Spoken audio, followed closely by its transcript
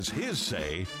his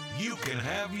say, you can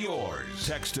have yours.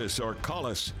 Text us or call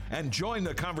us and join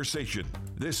the conversation.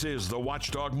 This is the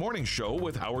Watchdog Morning Show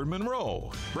with Howard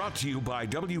Monroe, brought to you by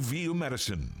WVU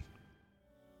Medicine.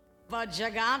 But you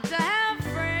got to have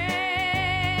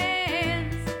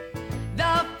friends.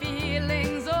 The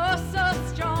feelings are so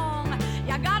strong.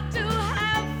 You got to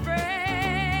have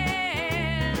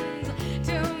friends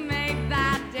to make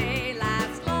that day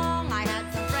last long. I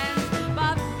had some friends,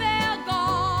 but they're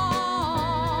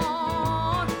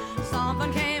gone.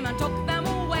 Someone came and took them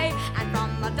away, and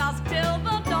from the dusk till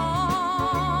the dawn,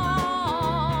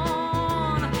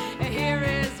 here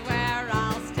is where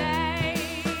I'll stay.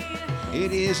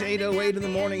 It is 8:08 in the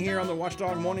morning here on the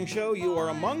Watchdog Morning Show. You are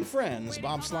among friends.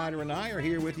 Bob Slider and I are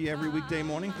here with you every weekday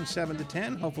morning from 7 to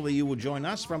 10. Hopefully you will join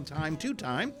us from time to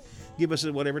time. Give us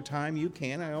at whatever time you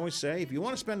can. I always say, if you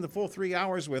want to spend the full 3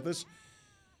 hours with us,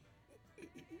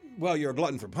 well, you're a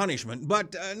glutton for punishment.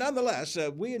 But nonetheless,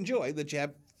 we enjoy that you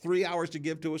have 3 hours to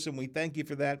give to us, and we thank you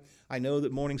for that. I know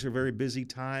that mornings are a very busy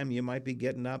time. You might be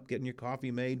getting up, getting your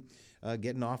coffee made,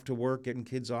 getting off to work, getting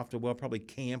kids off to, well, probably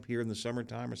camp here in the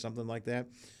summertime or something like that.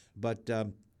 But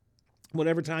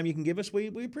whatever time you can give us, we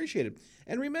appreciate it.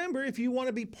 And remember, if you want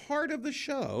to be part of the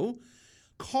show,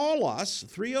 call us,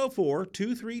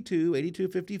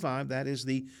 304-232-8255. That is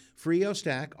the Frio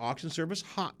Stack Auction Service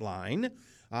hotline.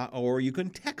 Or you can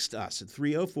text us at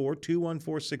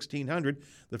 304-214-1600,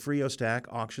 the Frio Stack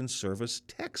Auction Service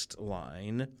text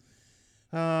line.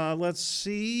 Let's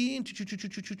see.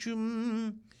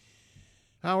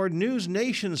 Our News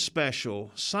Nation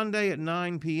special, Sunday at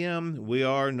 9 p.m., We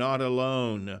Are Not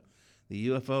Alone. The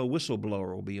UFO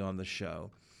whistleblower will be on the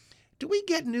show. Do we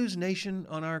get News Nation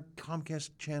on our Comcast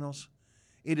channels?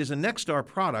 It is a Nexstar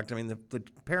product. I mean, the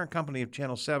parent company of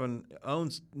Channel 7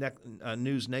 owns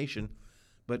News Nation,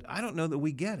 but I don't know that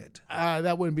we get it.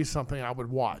 That wouldn't be something I would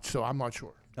watch, so I'm not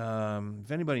sure.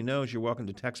 If anybody knows, you're welcome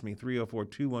to text me,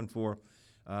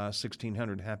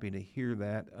 304-214-1600. Happy to hear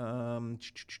that.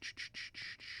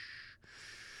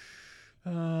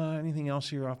 Anything else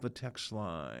here off the text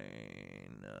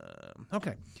line?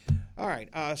 Okay. All right.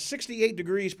 68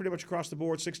 degrees pretty much across the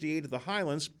board. 68 at the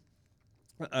Highlands.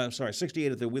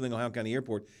 68 at the Wheeling, Ohio County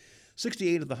Airport.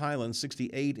 68 at the Highlands,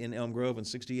 68 in Elm Grove, and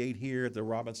 68 here at the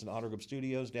Robinson Auto Group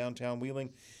Studios, downtown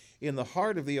Wheeling, in the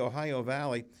heart of the Ohio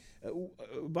Valley.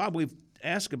 Bob, we've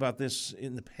asked about this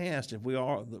in the past, if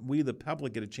we, the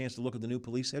public, get a chance to look at the new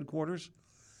police headquarters.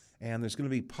 And there's going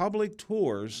to be public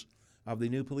tours of the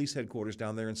new police headquarters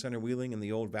down there in Center Wheeling in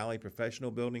the old Valley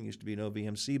Professional Building. Used to be an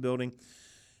OVMC building.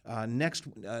 Next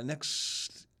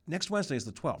Wednesday is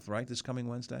the 12th, right? This coming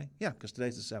Wednesday? Yeah, because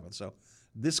today's the 7th. So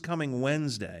this coming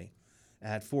Wednesday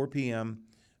at 4 p.m.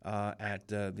 At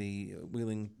the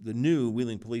new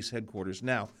Wheeling Police Headquarters.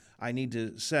 Now, I need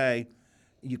to say,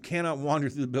 you cannot wander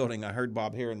through the building. I heard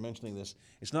Bob Heron mentioning this.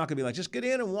 It's not going to be like, just get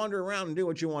in and wander around and do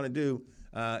what you want to do.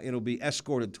 It'll be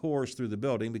escorted tours through the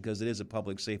building because it is a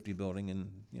public safety building,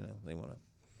 and, they want to.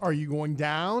 Are you going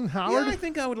down, Howard? Yeah, I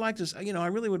think I would like to. I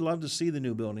really would love to see the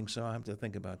new building, so I have to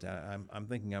think about that. I'm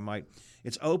thinking I might.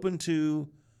 It's open to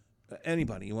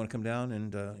anybody. You want to come down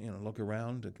and look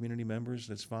around, community members,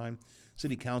 that's fine.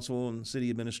 City council and city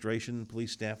administration,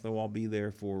 police staff, they'll all be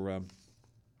there for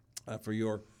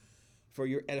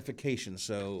your edification.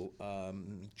 So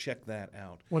check that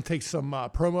out. Want to take some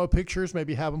promo pictures?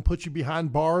 Maybe have them put you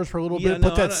behind bars for a little bit.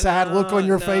 Put that sad look on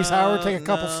your face, Howard. Take a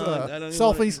couple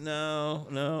selfies.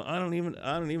 I don't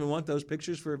even want those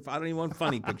pictures. I don't even want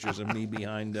funny pictures of me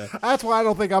behind. That's why I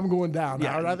don't think I'm going down,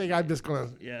 Howard. I think I'm just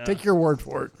going to take your word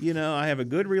for it. I have a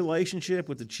good relationship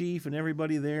with the chief and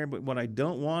everybody there, but what I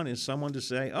don't want is someone to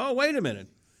say, "Oh, wait a minute,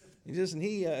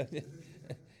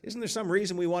 isn't there some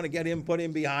reason we want to put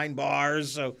him behind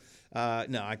bars?" So,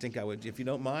 no, I think I would. If you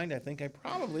don't mind, I think I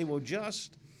probably will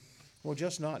just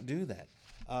not do that.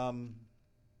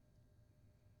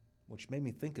 Which made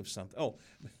me think of something. Oh,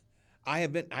 I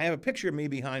have a picture of me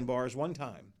behind bars one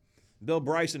time. Bill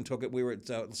Bryson took it. We were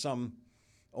at some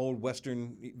old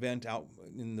Western event out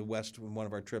in the West on one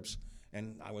of our trips,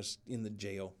 and I was in the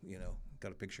jail.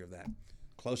 Got a picture of that.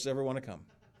 Closest I ever want to come.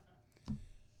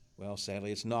 Well,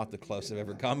 sadly, it's not the closest I've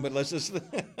ever come, but let's just leave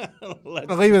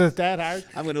it at that, Howard.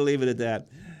 I'm going to leave it at that.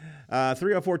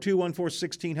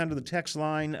 304-214-1600, the text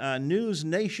line. News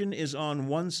Nation is on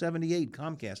 178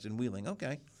 Comcast in Wheeling.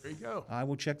 Okay. There you go. I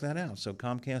will check that out. So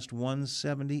Comcast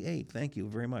 178. Thank you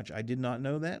very much. I did not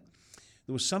know that.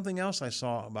 There was something else I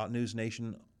saw about News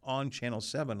Nation on Channel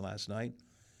 7 last night,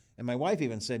 and my wife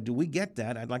even said, "Do we get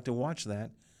that? I'd like to watch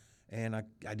that." And I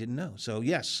didn't know. So,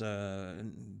 yes,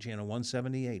 Channel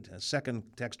 178. A second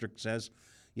texter says,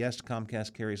 yes,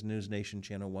 Comcast carries News Nation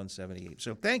Channel 178.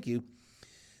 So thank you.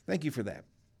 Thank you for that.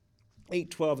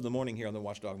 8:12 in the morning here on the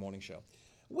Watchdog Morning Show.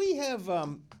 We have,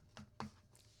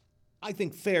 I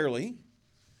think, fairly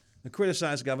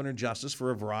criticized Governor Justice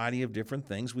for a variety of different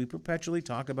things. We perpetually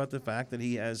talk about the fact that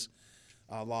he has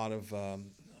a lot of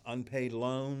unpaid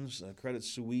loans. Credit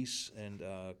Suisse and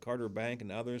Carter Bank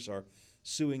and others are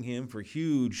suing him for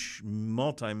huge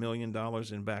multi-million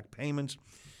dollars in back payments.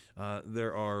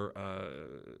 There are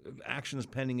actions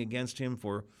pending against him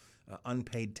for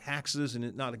unpaid taxes,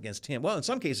 and not against him. Well, in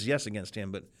some cases, yes, against him,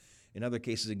 but in other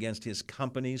cases against his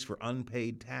companies for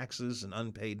unpaid taxes and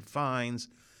unpaid fines.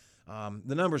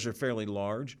 The numbers are fairly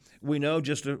large. We know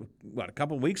just a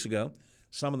couple of weeks ago,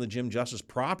 some of the Jim Justice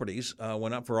properties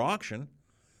went up for auction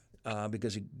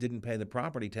because he didn't pay the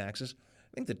property taxes.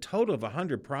 I think the total of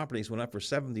 100 properties went up for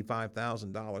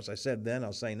 $75,000. I said then,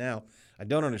 I'll say now, I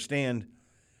don't understand.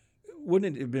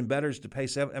 Wouldn't it have been better to pay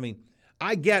 $7? I mean,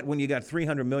 I get when you got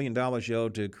 $300 million you owe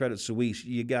to Credit Suisse,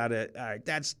 you got to, all right,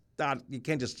 that's not, you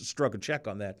can't just stroke a check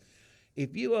on that.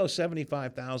 If you owe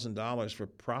 $75,000 for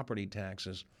property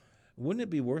taxes, wouldn't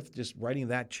it be worth just writing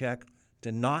that check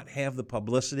to not have the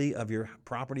publicity of your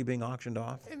property being auctioned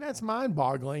off? And that's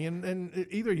mind-boggling. And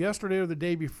either yesterday or the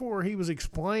day before, he was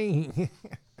explaining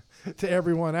to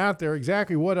everyone out there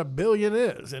exactly what a billion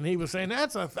is, and he was saying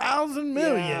that's 1,000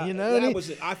 million. Yeah, you know,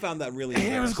 I found that really.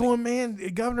 And I was going, man,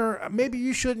 Governor, maybe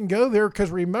you shouldn't go there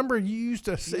because remember you used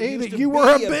to say that you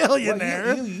were a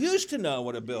billionaire. Well, you used to know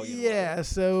what a billion. Yeah, was.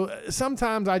 So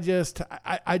sometimes I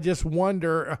just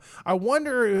wonder. I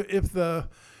wonder if the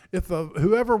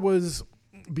whoever was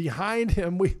behind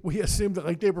him, we assumed that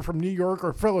like they were from New York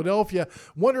or Philadelphia.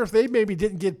 Wonder if they maybe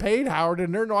didn't get paid, Howard,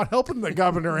 and they're not helping the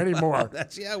governor anymore.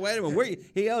 Wait a minute.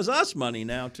 He owes us money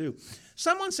now, too.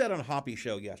 Someone said on Hoppy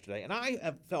Show yesterday, and I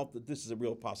have felt that this is a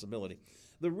real possibility.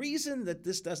 The reason that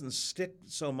this doesn't stick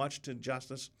so much to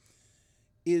justice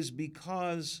is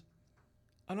because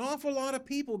an awful lot of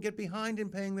people get behind in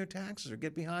paying their taxes or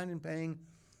get behind in paying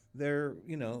their,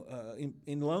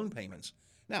 in loan payments.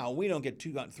 Now, we don't get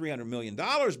 $300 million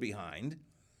behind,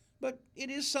 but it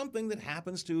is something that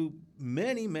happens to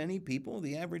many, many people.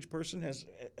 The average person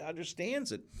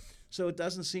understands it. So it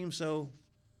doesn't seem so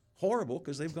horrible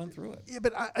because they've gone through it. Yeah,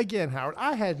 but again, Howard,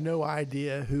 I had no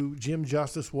idea who Jim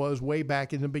Justice was way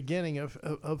back in the beginning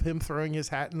of him throwing his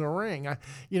hat in the ring.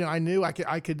 I knew I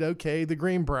could okay the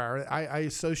Greenbrier. I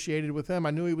associated with him.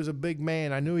 I knew he was a big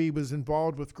man. I knew he was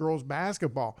involved with girls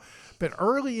basketball. But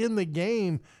early in the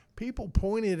game, people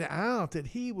pointed out that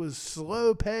he was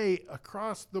slow pay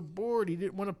across the board. He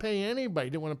didn't want to pay anybody. He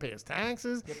didn't want to pay his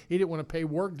taxes. He didn't want to pay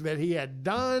work that he had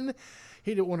done.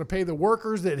 He didn't want to pay the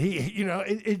workers that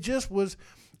it just was.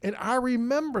 And I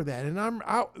remember that. And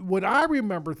what I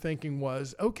remember thinking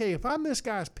was, okay, if I'm this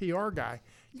guy's PR guy,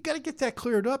 you got to get that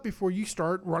cleared up before you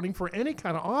start running for any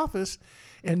kind of office.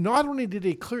 And not only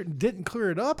didn't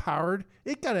clear it up, Howard,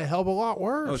 it got a hell of a lot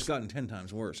worse. Oh, it's gotten 10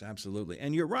 times worse, absolutely.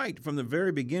 And you're right. From the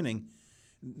very beginning,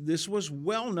 this was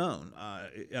well known.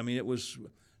 It was,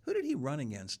 who did he run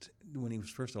against when he was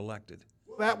first elected?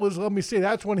 That was, let me see,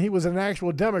 that's when he was an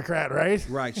actual Democrat, right?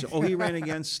 Right. So, he ran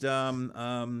against, I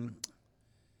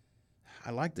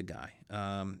like the guy.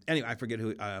 Anyway, I forget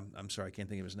who, I'm sorry, I can't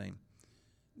think of his name.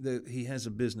 He has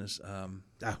a business.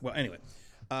 Anyway.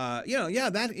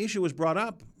 That issue was brought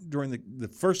up during the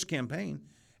first campaign.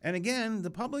 And again,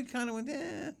 the public kind of went,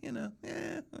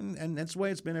 and that's the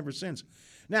way it's been ever since.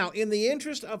 Now, in the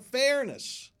interest of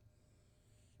fairness,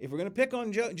 if we're going to pick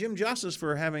on Jim Justice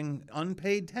for having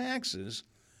unpaid taxes,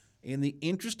 in the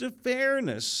interest of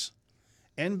fairness,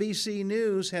 NBC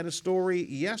News had a story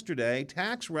yesterday.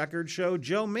 Tax records show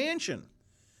Joe Manchin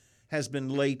has been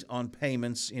late on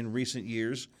payments in recent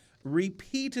years,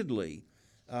 repeatedly.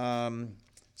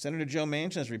 Senator Joe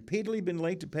Manchin has repeatedly been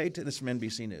late to pay, this is from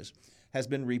NBC News, has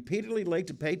been repeatedly late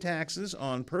to pay taxes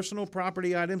on personal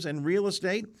property items and real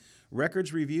estate,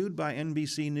 records reviewed by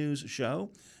NBC News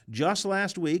show. Just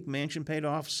last week, Manchin paid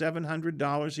off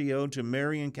 $700 he owed to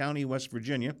Marion County, West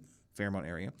Virginia, Fairmont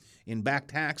area, in back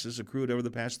taxes accrued over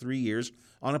the past 3 years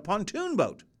on a pontoon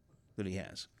boat that he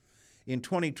has. In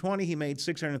 2020, he made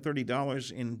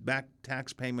 $630 in back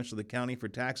tax payments to the county for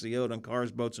taxes he owed on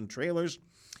cars, boats, and trailers.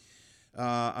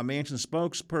 A Manchin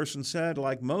spokesperson said,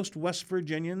 like most West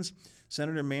Virginians,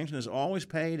 Senator Manchin has always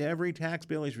paid every tax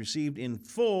bill he's received in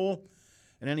full,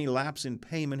 and any lapse in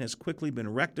payment has quickly been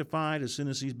rectified as soon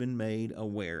as he's been made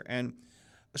aware. And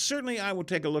certainly I will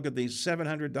take a look at these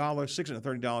 $700,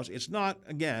 $630. It's not,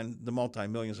 again, the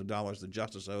multi-millions of dollars that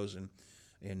Justice owes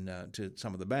to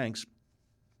some of the banks.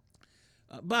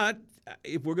 But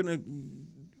if we're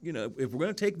going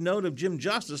to take note of Jim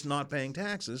Justice not paying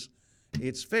taxes,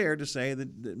 it's fair to say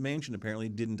that Manchin apparently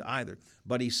didn't either.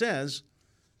 But he says,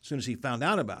 as soon as he found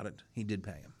out about it, he did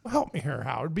pay him. Well, help me here,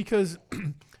 Howard, because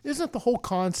isn't the whole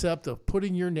concept of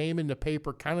putting your name in the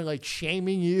paper kind of like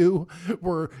shaming you,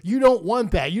 where you don't want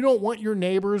that? You don't want your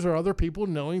neighbors or other people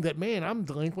knowing that, man, I'm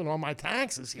delinquent on my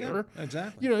taxes here. Yeah,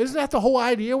 exactly. You know, isn't that the whole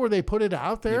idea where they put it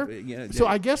out there? Yeah, so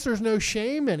I guess there's no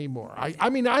shame anymore. I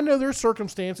mean, I know there's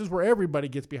circumstances where everybody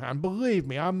gets behind. Believe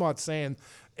me, I'm not saying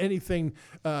anything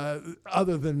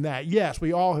other than that. Yes,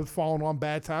 we all have fallen on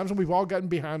bad times, and we've all gotten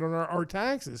behind on our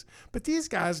taxes. But these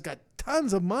guys got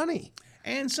tons of money.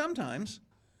 And sometimes,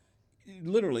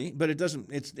 literally, but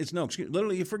it's no excuse.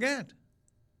 Literally, you forget.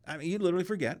 I mean, you literally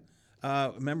forget.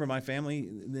 Remember my family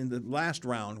in the last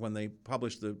round when they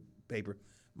published the paper,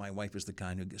 my wife is the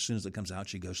kind who, as soon as it comes out,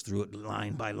 she goes through it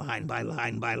line by line by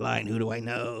line by line. Who do I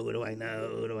know? Who do I know?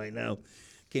 Who do I know?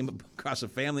 Came across a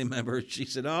family member. She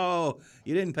said, "Oh,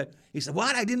 you didn't pay." He said,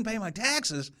 "What? I didn't pay my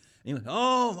taxes." And he went,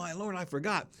 "Oh, my Lord, I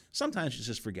forgot." Sometimes it's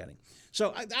just forgetting.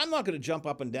 So I'm not going to jump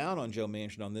up and down on Joe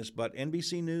Manchin on this, but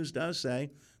NBC News does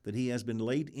say that he has been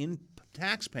late in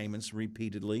tax payments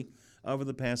repeatedly over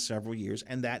the past several years,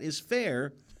 and that is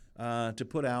fair to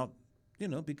put out,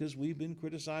 because we've been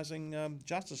criticizing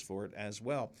Justice for it as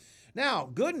well. Now,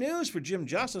 good news for Jim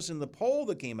Justice in the poll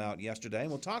that came out yesterday, and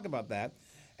we'll talk about that.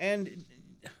 And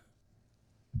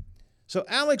so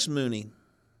Alex Mooney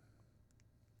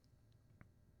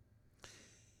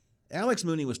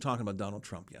was talking about Donald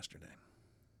Trump yesterday.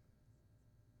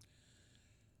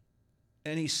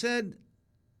 And he said,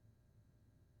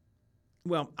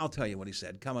 well, I'll tell you what he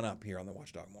said coming up here on the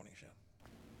Watchdog Morning Show.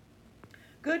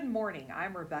 Good morning.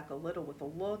 I'm Rebecca Little with a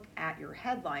look at your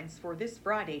headlines for this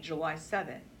Friday, July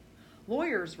 7th.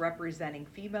 Lawyers representing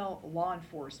female law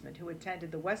enforcement who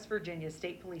attended the West Virginia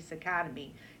State Police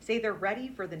Academy say they're ready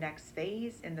for the next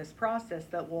phase in this process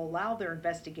that will allow their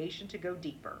investigation to go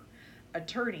deeper.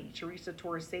 Attorney Teresa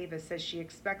Torreseva says she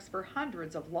expects for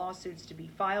hundreds of lawsuits to be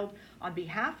filed on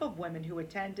behalf of women who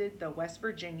attended the West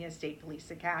Virginia State Police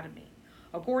Academy.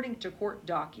 According to court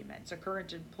documents, a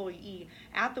current employee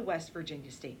at the West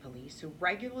Virginia State Police who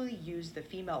regularly used the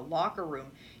female locker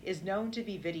room is known to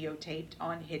be videotaped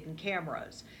on hidden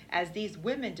cameras. As these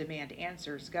women demand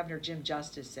answers, Governor Jim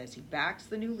Justice says he backs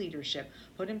the new leadership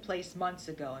put in place months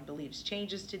ago and believes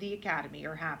changes to the academy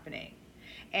are happening.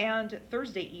 And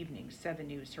Thursday evening, 7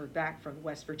 News heard back from the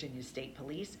West Virginia State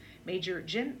Police. Major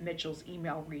Jim Mitchell's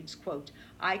email reads, quote,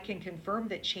 "I can confirm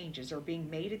that changes are being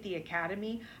made at the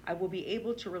academy. I will be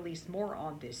able to release more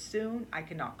on this soon. I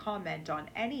cannot comment on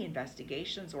any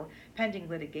investigations or pending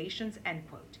litigations," end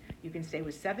quote. You can stay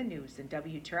with 7 News and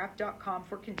WTRF.com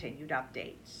for continued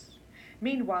updates.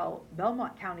 Meanwhile,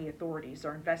 Belmont County authorities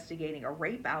are investigating a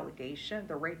rape allegation.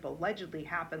 The rape allegedly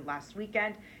happened last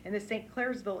weekend in the St.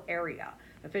 Clairsville area.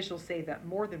 Officials say that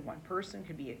more than one person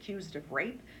could be accused of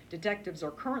rape. Detectives are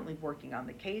currently working on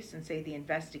the case and say the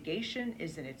investigation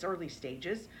is in its early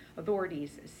stages.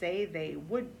 Authorities say they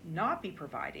would not be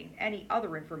providing any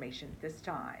other information at this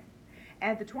time.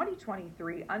 And the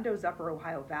 2023 Undo's Upper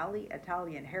Ohio Valley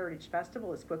Italian Heritage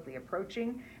Festival is quickly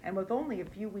approaching, and with only a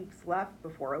few weeks left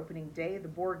before opening day, the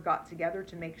board got together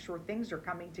to make sure things are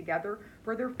coming together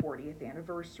for their 40th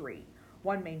anniversary.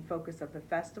 One main focus of the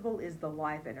festival is the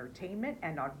live entertainment,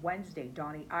 and on Wednesday,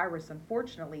 Donnie Iris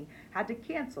unfortunately had to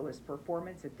cancel his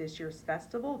performance at this year's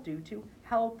festival due to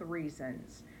health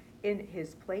reasons. In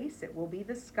his place, it will be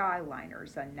the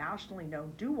Skyliners, a nationally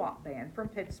known doo-wop band from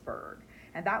Pittsburgh.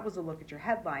 And that was a look at your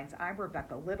headlines. I'm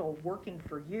Rebecca Little, working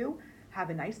for you.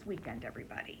 Have a nice weekend,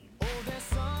 everybody. Oh, there's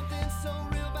something so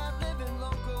real about living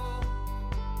local.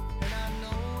 And I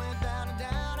know without a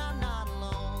doubt I'm not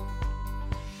alone.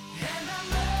 And I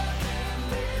love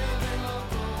living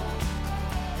local.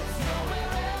 There's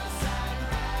nowhere else I'd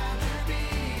rather be.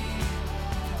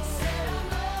 Said I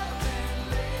love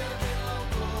living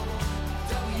local.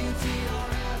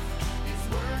 WTRF is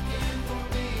working for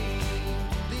me.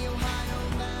 The Ohio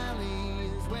Valley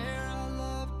is where I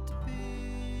love to be.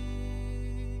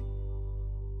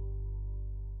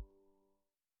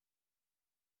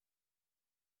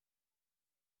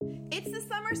 It's the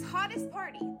summer's hottest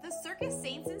party, the Circus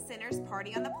Saints and Sinners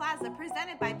Party on the Plaza,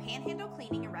 presented by Panhandle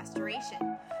Cleaning and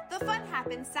Restoration. The fun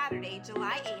happens Saturday,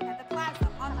 July 8th at the Plaza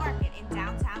on Market in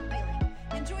downtown Wheeling.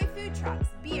 Enjoy food trucks,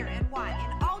 beer and wine,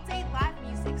 and all-day live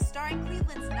music starring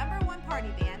Cleveland's #1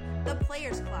 party band, the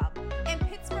Players Club, and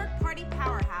Pittsburgh party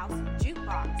powerhouse,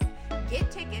 Jukebox. Get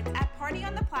tickets at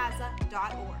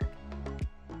partyontheplaza.org.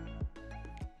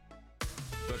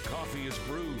 The coffee is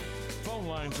brewed, phone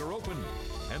lines are open,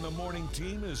 and the morning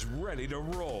team is ready to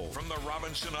roll. From the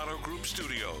Robinson Auto Group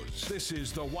studios, this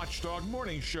is the Watchdog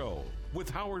Morning Show. with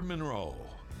Howard Monroe.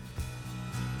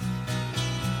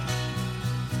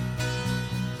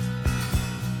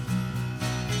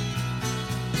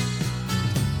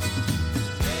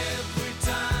 Every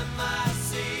time I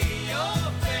see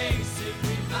your face, it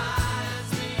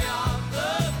reminds me of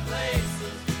the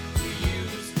places we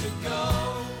used to go.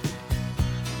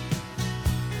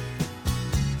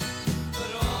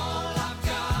 But all I've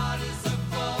got is a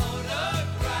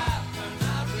photograph, and I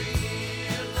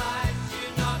realize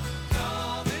you're not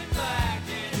coming back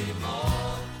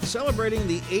anymore. Celebrating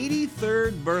the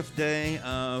 83rd birthday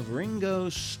of Ringo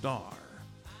Starr.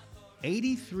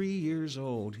 83 years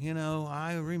old. You know,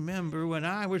 I remember when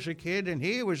I was a kid and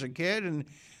he was a kid and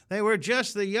they were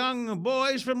just the young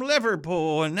boys from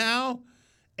Liverpool, and now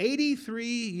 83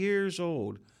 years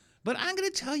old. But I'm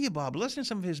going to tell you, Bob, listening to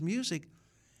some of his music,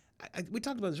 we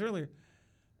talked about this earlier.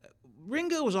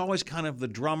 Ringo was always kind of the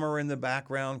drummer in the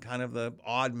background, kind of the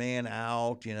odd man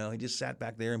out. You know, he just sat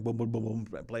back there and boom, boom, boom,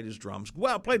 boom, played his drums.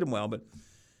 Well, played them well, but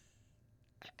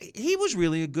he was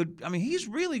really a good. I mean, he's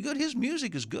really good. His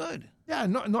music is good. Yeah,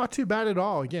 not too bad at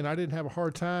all. Again, I didn't have a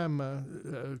hard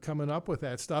time coming up with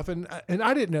that stuff, and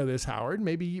I didn't know this, Howard.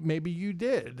 Maybe you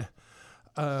did.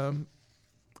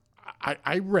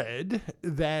 I read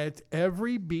that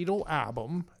every Beatle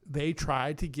album they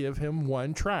tried to give him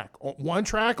one track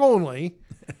only,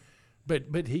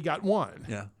 but he got one.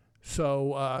 Yeah.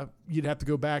 So you'd have to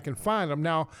go back and find them.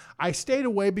 Now, I stayed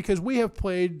away because we have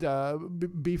played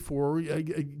before,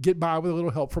 Get By With a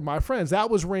Little Help from My Friends. That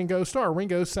was Ringo Starr.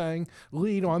 Ringo sang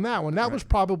lead on that one. That was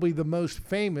probably the most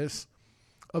famous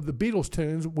of the Beatles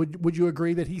tunes. Would you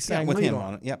agree that he sang with lead him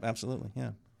on it? Yep, absolutely.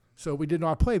 Yeah. So we did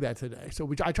not play that today. So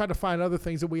I tried to find other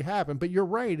things that we haven't. But you're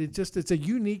right. It's a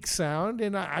unique sound,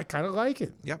 and I kind of like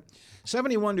it. Yep.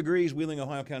 71 degrees, Wheeling,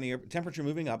 Ohio County Airport. Temperature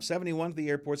moving up. 71 at the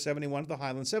airport, 71 at the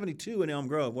Highlands, 72 in Elm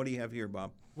Grove. What do you have here,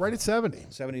 Bob? Right at 70.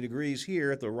 70 degrees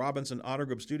here at the Robinson Auto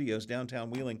Group Studios,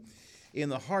 downtown Wheeling, in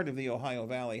the heart of the Ohio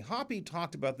Valley. Hoppy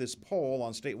talked about this poll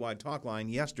on Statewide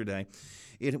Talkline yesterday.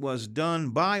 It was done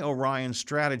by Orion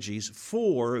Strategies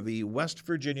for the West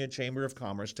Virginia Chamber of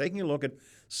Commerce, taking a look at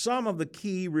some of the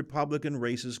key Republican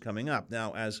races coming up.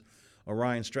 Now, as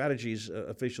Orion Strategies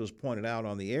officials pointed out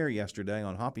on the air yesterday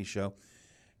on Hoppy's show,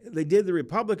 they did the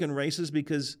Republican races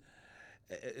because,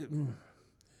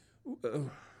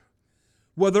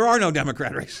 well, there are no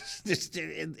Democrat races. Just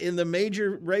in the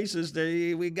major races,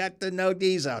 we got the no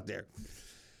Ds out there.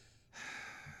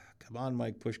 Come on,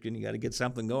 Mike Pushkin, you got to get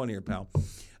something going here, pal.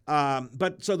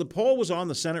 But so the poll was on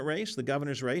the Senate race, the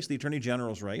governor's race, the attorney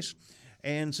general's race,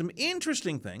 and some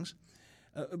interesting things.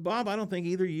 Bob, I don't think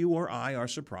either you or I are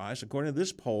surprised. According to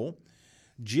this poll,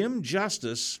 Jim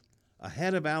Justice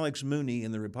ahead of Alex Mooney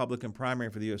in the Republican primary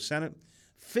for the U.S. Senate,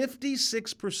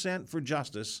 56% for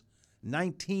Justice,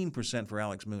 19% for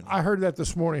Alex Mooney. I heard that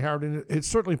this morning, Howard, and it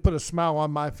certainly put a smile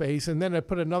on my face. And then it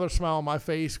put another smile on my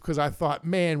face because I thought,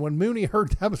 man, when Mooney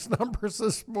heard those numbers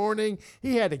this morning,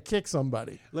 he had to kick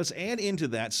somebody. Let's add into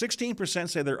that, 16%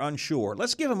 say they're unsure.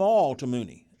 Let's give them all to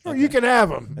Mooney. Sure, you can have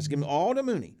them. Let's give them all to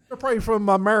Mooney. They're probably from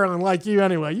Maryland like you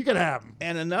anyway. You can have them.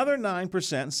 And another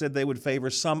 9% said they would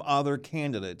favor some other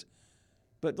candidate.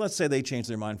 But let's say they change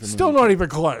their mind for Still Mooney. not even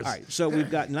close. All right, so we've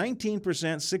got 19%,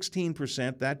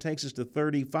 16%. That takes us to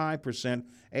 35%.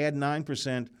 Add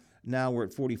 9%. Now we're at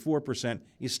 44%.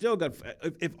 You still got,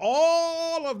 if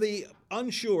all of the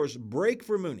unsures break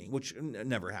for Mooney, which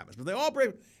never happens, but they all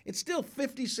break, it's still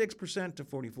 56% to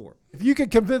 44%. If you could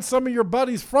convince some of your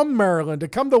buddies from Maryland to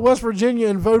come to West Virginia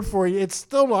and vote for you, it's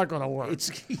still not going to work.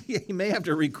 You may have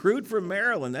to recruit from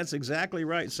Maryland. That's exactly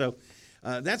right. So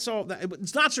that's all.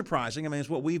 It's not surprising. I mean, it's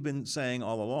what we've been saying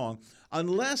all along.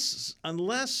 Unless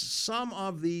some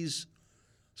of these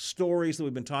stories that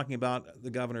we've been talking about the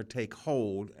governor take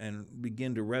hold and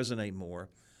begin to resonate more,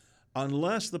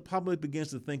 unless the public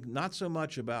begins to think not so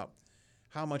much about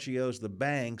how much he owes the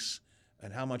banks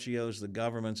and how much he owes the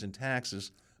governments in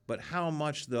taxes, but how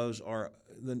much the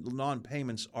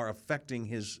non-payments are affecting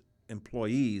his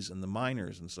employees and the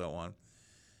miners and so on.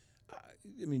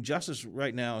 I mean, Justice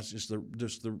right now is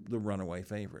just the runaway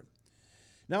favorite.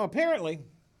 Now, apparently,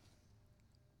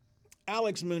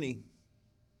 Alex Mooney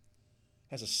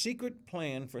has a secret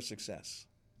plan for success.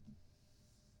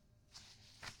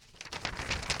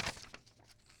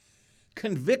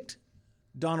 Convict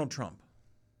Donald Trump.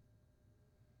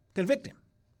 Convict him.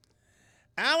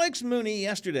 Alex Mooney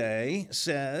yesterday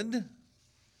said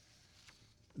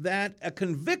that a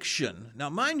conviction, now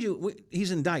mind you,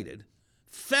 he's indicted,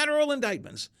 federal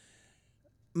indictments.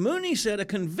 Mooney said a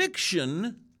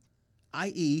conviction,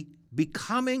 i.e.,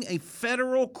 becoming a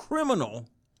federal criminal,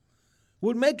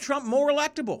 would make Trump more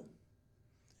electable.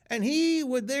 And he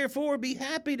would therefore be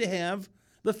happy to have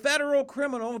the federal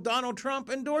criminal Donald Trump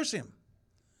endorse him.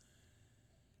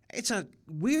 It's a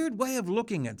weird way of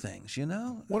looking at things, you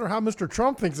know? Wonder how Mr.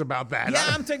 Trump thinks about that. Yeah,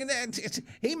 I'm thinking that.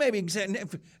 He may be saying,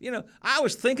 you know, I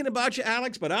was thinking about you,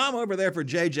 Alex, but I'm over there for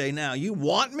JJ now. You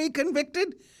want me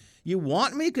convicted? You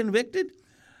want me convicted?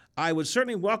 I would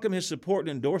certainly welcome his support and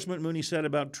endorsement, Mooney said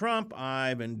about Trump.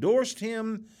 I've endorsed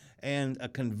him, and a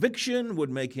conviction would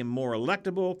make him more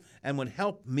electable and would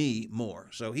help me more.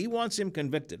 So he wants him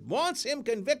convicted. Wants him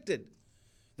convicted.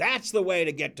 That's the way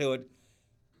to get to it.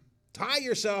 Tie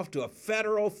yourself to a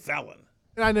federal felon.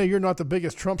 And I know you're not the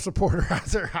biggest Trump supporter out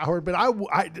there, Howard, but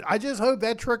I just hope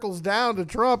that trickles down to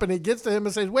Trump and he gets to him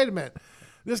and says, wait a minute,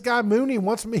 this guy Mooney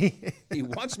wants me. He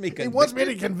wants me convicted. He wants me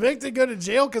to convict and go to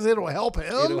jail because it'll help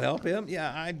him. It'll help him?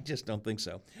 Yeah, I just don't think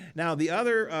so. Now, the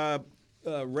other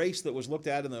race that was looked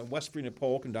at in the West Virginia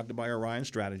poll conducted by Orion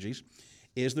Strategies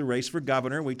is the race for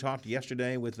governor. We talked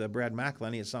yesterday with Brad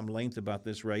McElhenney at some length about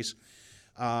this race.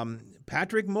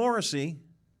 Patrick Morrissey,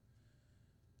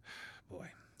 boy,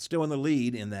 still in the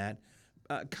lead in that,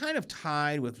 kind of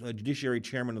tied with Judiciary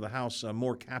Chairman of the House,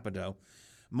 Moore Capito.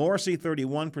 Morrissey,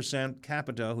 31%.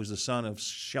 Capito, who's the son of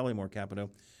Shelley Moore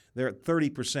Capito, they're at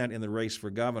 30% in the race for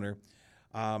governor.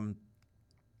 I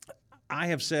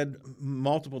have said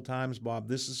multiple times, Bob,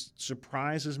 this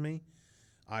surprises me.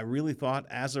 I really thought,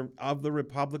 of the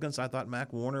Republicans, I thought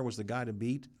Mac Warner was the guy to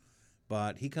beat,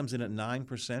 but he comes in at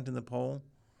 9% in the poll.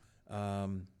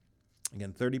 Again,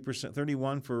 30%,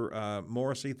 31 for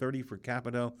Morrissey, 30 for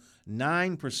Capito,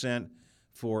 9%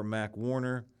 for Mac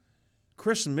Warner.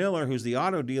 Chris Miller, who's the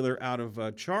auto dealer out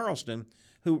of Charleston,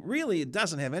 who really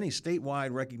doesn't have any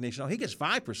statewide recognition. Oh, he gets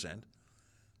 5%.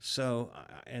 So,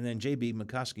 and then J.B.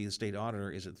 McCuskey, the state auditor,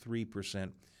 is at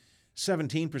 3%.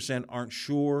 17% aren't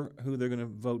sure who they're going to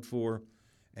vote for,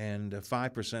 and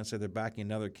 5% say they're backing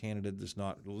another candidate that's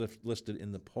not listed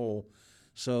in the poll.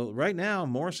 So right now,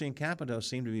 Morrissey and Capito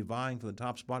seem to be vying for the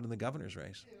top spot in the governor's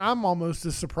race. I'm almost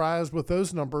as surprised with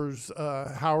those numbers,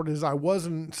 Howard, as I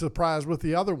wasn't surprised with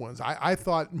the other ones. I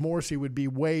thought Morrissey would be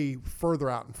way further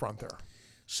out in front there.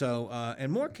 So,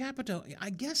 and more Capito,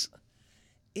 I guess,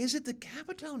 is it the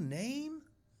Capito name?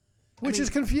 Which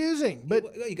is confusing. But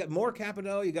you got Moore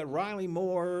Capito, you got Riley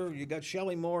Moore, you got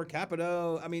Shelley Moore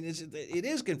Capito. I mean, it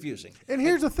is confusing. And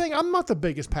here's the thing: I'm not the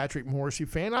biggest Patrick Morrissey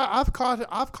fan. I've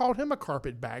called him a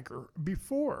carpetbagger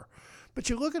before, but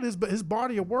you look at his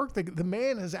body of work. The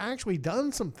man has actually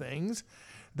done some things.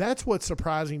 That's what's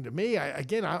surprising to me.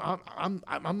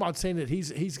 I'm not saying that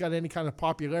he's got any kind of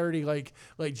popularity like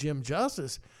Jim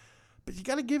Justice. But you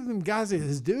got to give them guys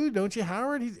his due, don't you,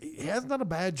 Howard? He hasn't done a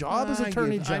bad job as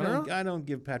Attorney General. I don't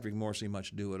give Patrick Morrissey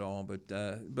much due at all, but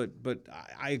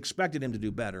I expected him to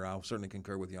do better. I'll certainly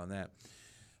concur with you on that.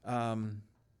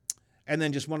 And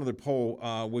then just one other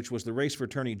poll, which was the race for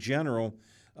Attorney General.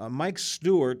 Mike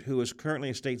Stewart, who is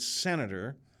currently a state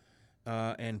senator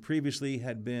and previously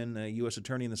had been a U.S.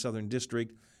 Attorney in the Southern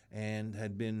District and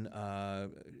had been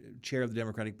chair of the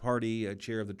Democratic Party,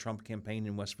 chair of the Trump campaign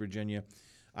in West Virginia.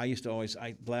 I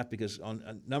laugh because on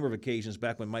a number of occasions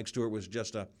back when Mike Stewart was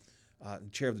just a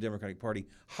chair of the Democratic Party,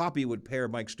 Hoppy would pair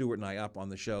Mike Stewart and I up on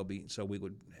the show so we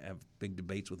would have big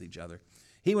debates with each other.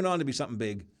 He went on to be something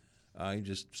big. He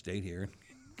just stayed here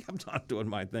and kept on doing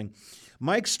my thing.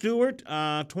 Mike Stewart,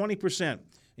 20%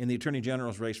 in the Attorney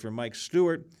General's race for Mike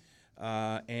Stewart.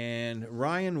 And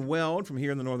Ryan Weld from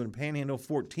here in the Northern Panhandle,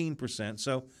 14%.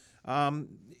 So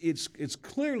it's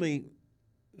clearly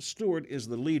Stewart is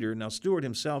the leader. Now, Stewart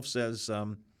himself says,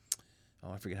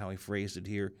 I forget how he phrased it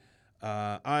here,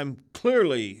 I'm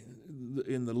clearly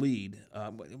in the lead,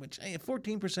 which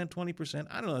 14%, 20%,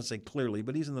 I don't know how to say clearly,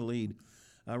 but he's in the lead.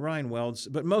 Ryan Welds,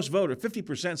 but most voted,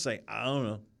 50% say, I don't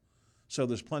know. So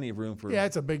there's plenty of room for... Yeah,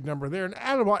 it's a big number there. And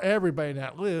out of everybody in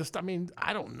that list, I mean,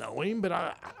 I don't know him, but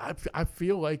I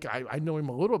feel like I know him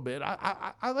a little bit.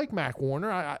 I like Mac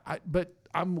Warner, but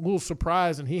I'm a little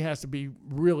surprised, and he has to be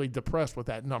really depressed with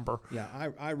that number. Yeah,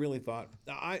 I really thought.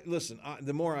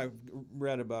 The more I've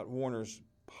read about Warner's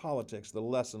politics, the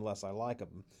less and less I like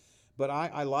him. But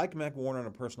I like Mac Warner on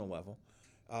a personal level.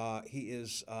 He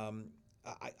is,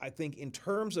 I think, in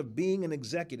terms of being an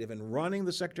executive and running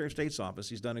the Secretary of State's office,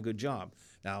 he's done a good job.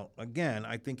 Now, again,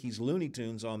 I think he's Looney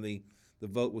Tunes on the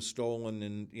vote was stolen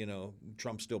and,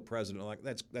 Trump's still president. Like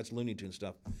that's Looney Tune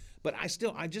stuff. But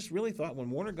I just really thought when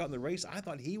Warner got in the race, I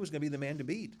thought he was going to be the man to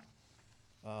beat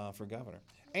for governor.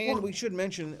 And we should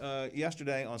mention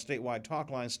yesterday on Statewide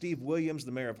Talk Line, Steve Williams,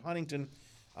 the mayor of Huntington,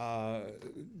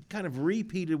 kind of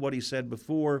repeated what he said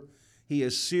before. He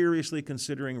is seriously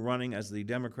considering running as the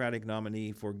Democratic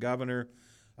nominee for governor.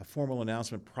 A formal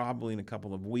announcement probably in a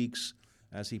couple of weeks.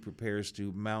 as he prepares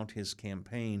to mount his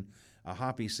campaign.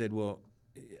 Hoppy said, well,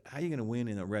 how are you going to win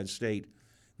in a red state?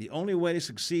 The only way to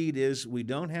succeed is we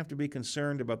don't have to be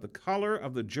concerned about the color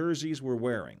of the jerseys we're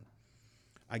wearing.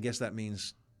 I guess that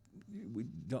means we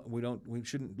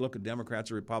shouldn't look at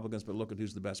Democrats or Republicans, but look at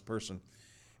who's the best person.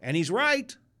 And he's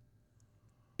right.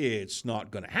 It's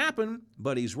not going to happen,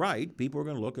 but he's right. People are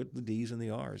going to look at the D's and the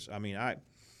R's. I mean, I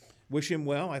wish him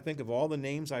well. I think of all the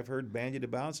names I've heard bandied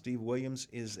about, Steve Williams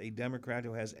is a Democrat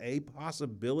who has a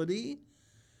possibility,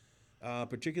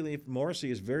 particularly if Morrissey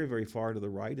is very, very far to the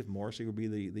right, if Morrissey would be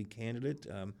the candidate.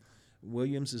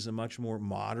 Williams is a much more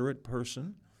moderate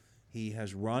person. He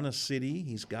has run a city.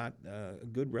 He's got a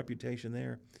good reputation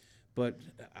there. But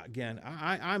again,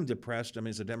 I'm depressed. I mean,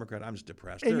 as a Democrat, I'm just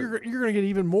depressed. And you're going to get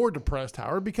even more depressed,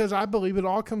 Howard, because I believe it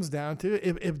all comes down to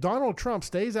if Donald Trump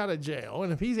stays out of jail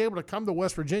and if he's able to come to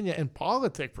West Virginia and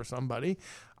politic for somebody,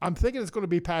 I'm thinking it's going to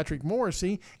be Patrick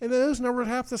Morrissey, and those numbers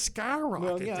have to skyrocket.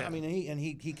 Well, yeah, down. I mean,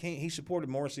 he supported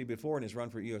Morrissey before in his run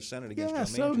for U.S. Senate against John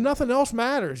so Manchin. nothing else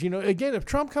matters. Again, if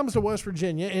Trump comes to West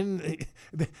Virginia and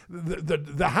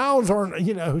the hounds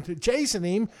aren't, chasing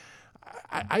him,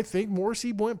 I think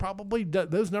Morrissey went probably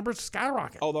those numbers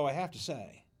skyrocket. Although I have to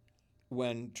say,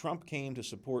 when Trump came to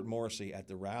support Morrissey at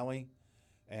the rally,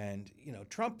 and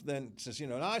Trump then says,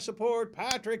 I support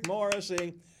Patrick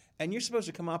Morrissey, and you're supposed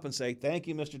to come up and say, thank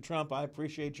you, Mr. Trump, I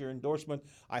appreciate your endorsement.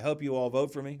 I hope you all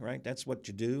vote for me, right? That's what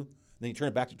you do. Then you turn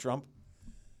it back to Trump.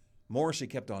 Morrissey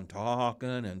kept on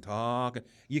talking and talking.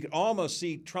 You could almost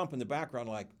see Trump in the background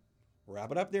like,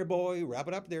 wrap it up there, boy. Wrap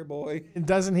it up there, boy. And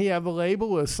doesn't he have a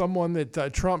label as someone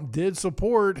that Trump did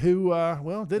support who,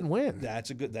 didn't win? That's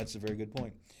a very good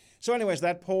point. So anyways,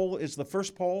 that poll is the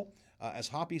first poll. As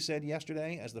Hoppy said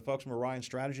yesterday, as the folks from Orion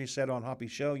Strategy said on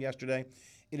Hoppy's show yesterday,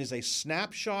 it is a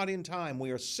snapshot in time.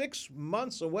 We are 6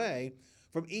 months away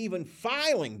from even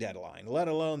filing deadline, let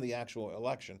alone the actual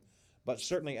election. But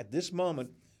certainly at this moment,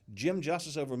 Jim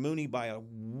Justice over Mooney by a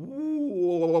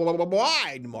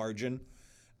wide margin.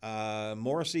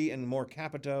 Morrissey and Moore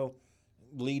Capito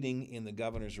leading in the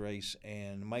governor's race,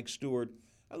 and Mike Stewart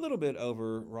a little bit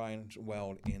over Ryan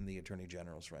Weld in the attorney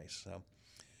general's race. So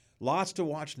lots to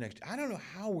watch next. I don't know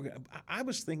how I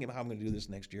was thinking about how I'm going to do this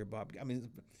next year, Bob. I mean,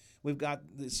 we've got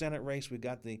the Senate race, we've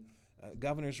got the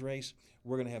governor's race,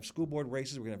 we're going to have school board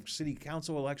races, we're going to have city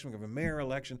council election, we're going to have a mayor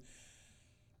election.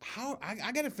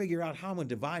 I got to figure out how I'm going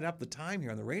to divide up the time here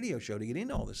on the radio show to get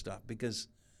into all this stuff, because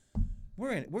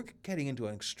we're getting into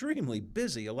an extremely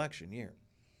busy election year.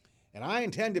 And I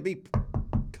intend to be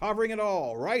covering it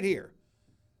all right here,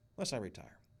 unless I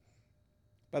retire.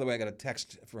 By the way, I got a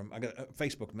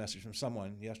Facebook message from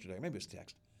someone yesterday. Maybe it's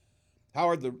text.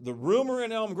 Howard, the rumor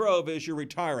in Elm Grove is you're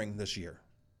retiring this year.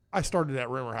 I started that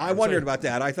rumor. I wondered about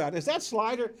that. I thought, is that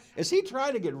Slider? Is he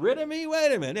trying to get rid of me?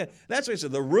 Wait a minute. That's what he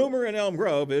said. The rumor in Elm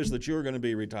Grove is that you're going to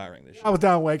be retiring this year. I was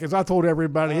down late because I told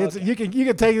everybody, you can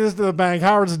take this to the bank.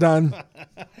 Howard's done.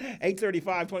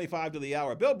 8:35, 25 to the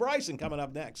hour. Bill Bryson coming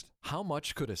up next. How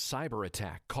much could a cyber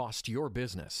attack cost your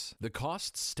business? The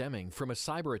costs stemming from a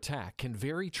cyber attack can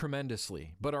vary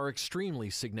tremendously, but are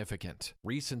extremely significant.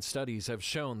 Recent studies have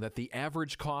shown that the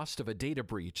average cost of a data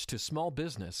breach to small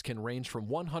business can range from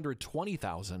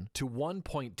 $120,000 to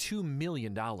 $1.2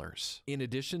 million. In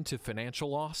addition to financial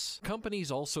loss,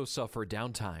 companies also suffer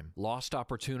downtime, lost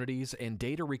opportunities, and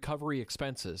data recovery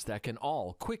expenses that can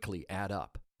all quickly add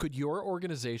up. Could your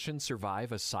organization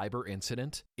survive a cyber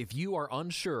incident? If you are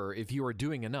unsure if you are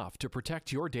doing enough to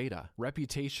protect your data,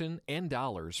 reputation, and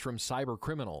dollars from cyber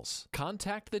criminals,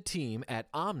 contact the team at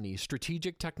Omni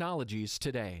Strategic Technologies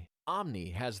today.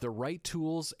 Omni has the right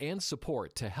tools and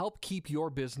support to help keep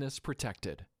your business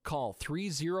protected. Call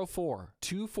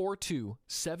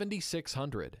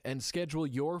 304-242-7600 and schedule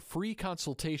your free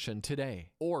consultation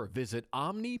today, or visit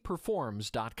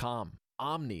omniperforms.com.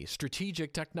 Omni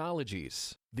Strategic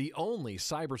Technologies, the only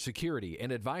cybersecurity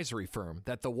and advisory firm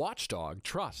that the Watchdog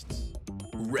trusts.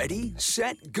 Ready,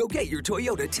 set, go get your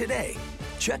Toyota today.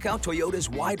 Check out Toyota's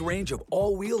wide range of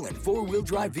all-wheel and four-wheel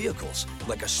drive vehicles,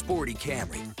 like a sporty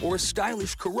Camry or a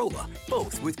stylish Corolla,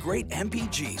 both with great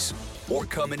MPGs. Or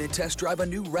come in and test drive a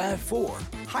new RAV4,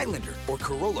 Highlander, or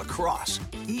Corolla Cross,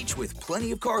 each with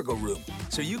plenty of cargo room,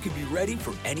 so you can be ready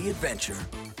for any adventure.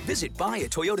 Visit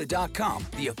buyatoyota.com,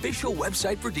 the official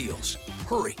website for deals.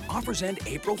 Hurry, offers end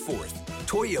April 4th.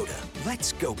 Toyota,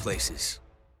 let's go places.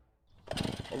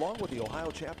 Along with the Ohio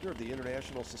chapter of the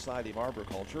International Society of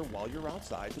Arboriculture, while you're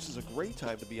outside, this is a great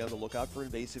time to be on the lookout for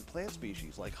invasive plant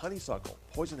species like honeysuckle,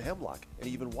 poison hemlock, and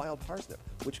even wild parsnip,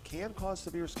 which can cause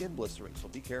severe skin blistering, so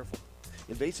be careful.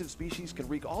 Invasive species can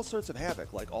wreak all sorts of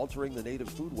havoc, like altering the native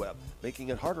food web, making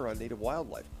it harder on native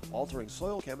wildlife, altering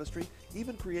soil chemistry,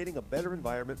 even creating a better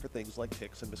environment for things like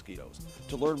ticks and mosquitoes.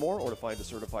 To learn more or to find a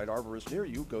certified arborist near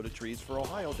you, go to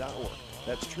treesforohio.org.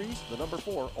 That's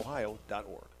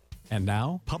trees4ohio.org. And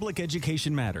now, Public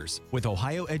Education Matters with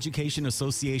Ohio Education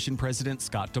Association President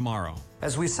Scott Damaro.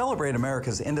 As we celebrate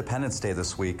America's Independence Day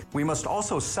this week, we must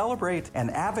also celebrate and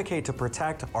advocate to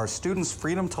protect our students'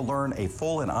 freedom to learn a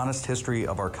full and honest history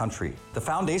of our country. The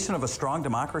foundation of a strong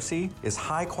democracy is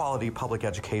high-quality public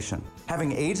education.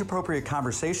 Having age-appropriate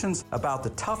conversations about the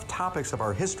tough topics of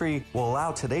our history will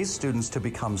allow today's students to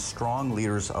become strong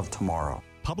leaders of tomorrow.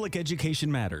 Public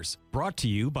Education Matters, brought to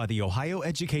you by the Ohio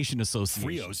Education Association.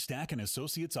 Frio Stack and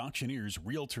Associates auctioneers,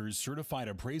 realtors, certified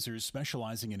appraisers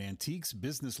specializing in antiques,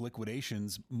 business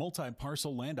liquidations,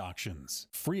 multi-parcel land auctions.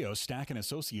 Frio Stack and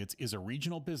Associates is a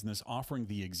regional business offering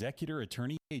the executor,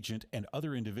 attorney, agent, and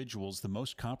other individuals the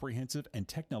most comprehensive and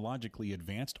technologically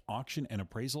advanced auction and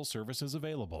appraisal services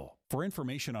available. For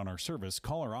information on our service,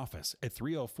 call our office at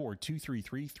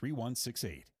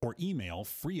 304-233-3168 or email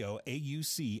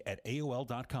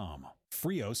frioauc@aol.com.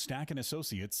 Frio Stack and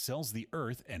Associates sells the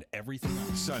earth and everything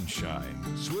else. Sunshine,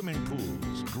 swimming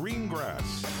pools, green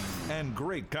grass, and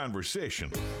great conversation.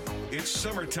 It's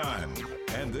summertime,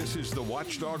 and this is the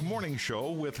Watchdog Morning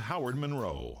Show with Howard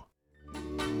Monroe.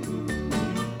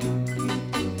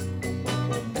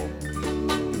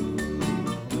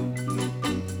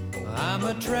 I'm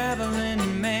a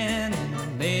traveling man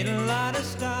and made a lot of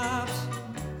stops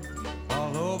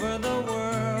all over the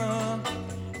world,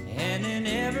 and in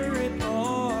every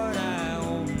port I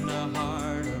own the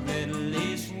heart of at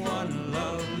least one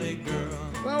lovely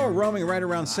girl. Well, we're roaming right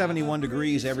around 71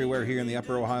 degrees everywhere here in the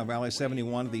upper Ohio Valley.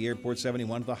 71 at the airport,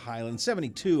 71 at the Highlands,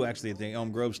 72 actually at the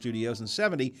Elm Grove Studios, and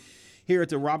 70 here at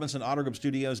the Robinson Auto Group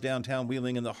Studios, downtown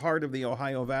Wheeling, in the heart of the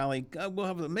Ohio Valley. We'll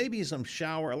have maybe some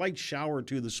shower, a light shower or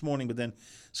two this morning, but then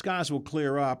skies will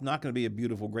clear up. Not going to be a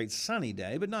beautiful, great sunny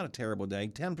day, but not a terrible day.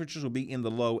 Temperatures will be in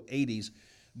the low 80s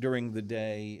during the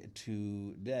day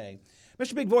today.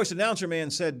 Mr. Big Voice Announcer Man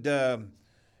said,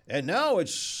 and now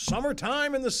it's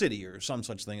summertime in the city, or some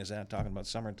such thing as that, talking about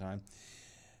summertime.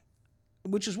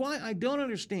 Which is why I don't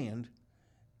understand,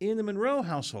 in the Monroe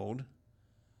household,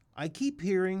 I keep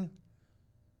hearing,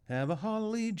 have a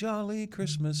holly jolly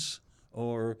Christmas,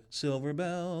 or silver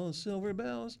bells, silver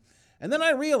bells. And then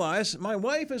I realize my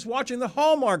wife is watching the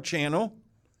Hallmark Channel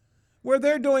where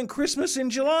they're doing Christmas in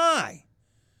July.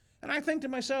 And I think to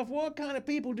myself, what kind of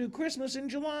people do Christmas in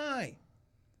July?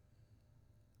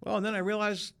 Well, and then I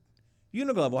realize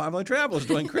Uniglobal Highway Travel is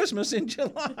doing Christmas in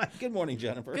July. Good morning,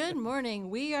 Jennifer. Good morning.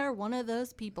 We are one of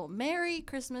those people. Merry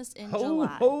Christmas in Ho,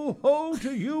 July. ho, ho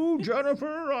to you,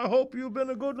 Jennifer. I hope you've been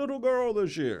a good little girl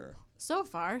this year. So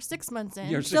far, 6 months in.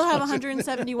 You're Still 6 have months in.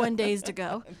 171 days to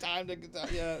go. It's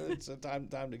a time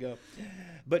to go.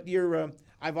 But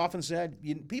I've often said,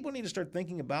 people need to start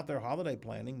thinking about their holiday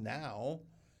planning now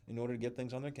in order to get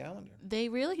things on their calendar. They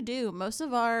really do. Most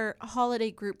of our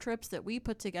holiday group trips that we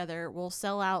put together will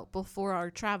sell out before our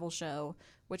travel show,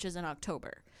 which is in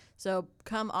October. So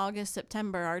come August,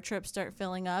 September, our trips start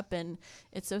filling up, and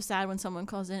it's so sad when someone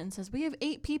calls in and says, we have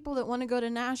 8 people that want to go to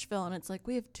Nashville, and it's like,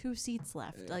 we have 2 seats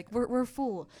left. Like, we're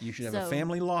full. You should have a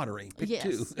family lottery. Pick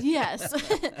 2. Yes.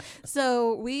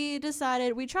 So we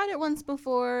decided, we tried it once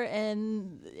before,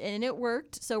 and it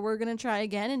worked. So we're going to try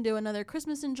again and do another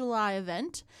Christmas in July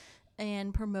event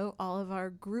and promote all of our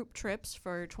group trips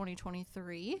for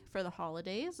 2023 for the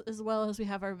holidays, as well as we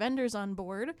have our vendors on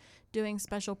board doing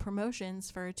special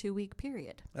promotions for a 2-week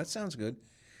period. That sounds good.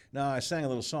 Now, I sang a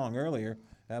little song earlier,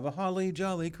 have a holly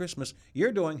jolly Christmas.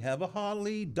 You're doing have a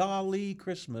holly dolly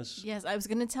Christmas. Yes, I was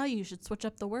going to tell you should switch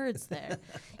up the words there.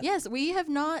 Yes, we have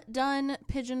not done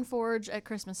Pigeon Forge at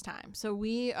Christmas time, so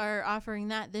we are offering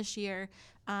that this year,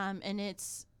 and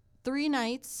it's 3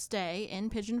 nights stay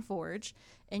in Pigeon Forge,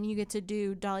 and you get to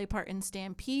do Dolly Parton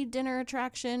Stampede dinner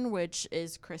attraction, which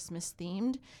is Christmas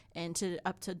themed and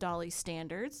up to Dolly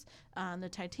standards. The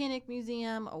Titanic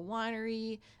Museum, a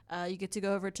winery. You get to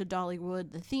go over to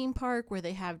Dollywood, the theme park, where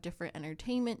they have different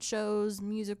entertainment shows,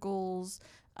 musicals,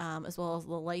 as well as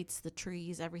the lights, the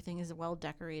trees. Everything is well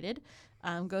decorated.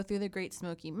 Go through the Great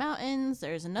Smoky Mountains.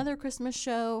 There's another Christmas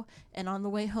show, and on the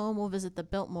way home, we'll visit the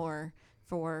Biltmore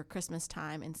for Christmas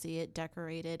time and see it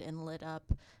decorated and lit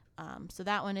up. So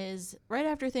that one is right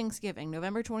after Thanksgiving,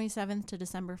 November 27th to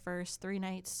December 1st, 3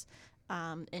 nights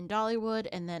in Dollywood,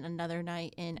 and then another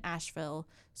night in Asheville,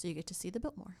 so you get to see the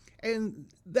Biltmore. And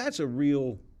that's a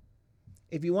real,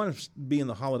 if you want to be in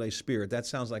the holiday spirit, that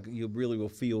sounds like you really will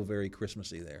feel very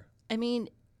Christmassy there. I mean,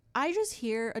 I just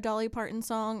hear a Dolly Parton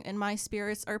song and my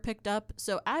spirits are picked up.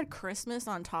 So add Christmas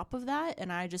on top of that,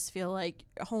 and I just feel like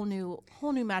a whole new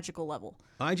magical level.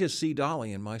 I just see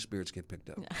Dolly and my spirits get picked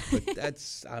up.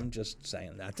 But I'm just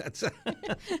saying that.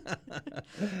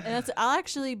 I'll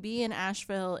actually be in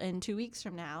Asheville in 2 weeks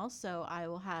from now, so I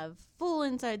will have full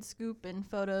inside scoop and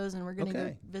photos, and we're going to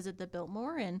go visit the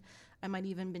Biltmore, and I might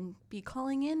even be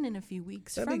calling in a few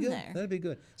weeks That'd from be good. there. That'd be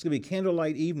good. It's going to be a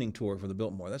candlelight evening tour for the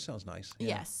Biltmore. That sounds nice. Yeah.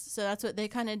 Yes. So that's what they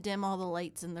kind of dim all the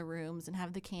lights in the rooms and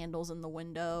have the candles in the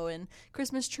window and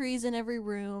Christmas trees in every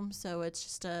room. So it's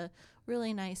just a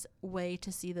really nice way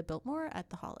to see the Biltmore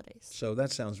at the holidays. So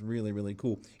that sounds really, really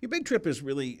cool. Your big trip is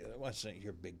really, well, I say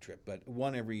your big trip, but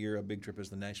one every year, a big trip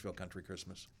is the Nashville Country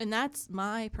Christmas. And that's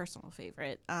my personal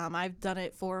favorite. I've done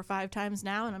it 4 or 5 times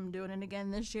now, and I'm doing it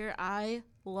again this year. I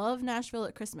love Nashville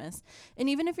at Christmas. And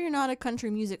even if you're not a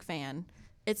country music fan,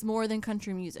 it's more than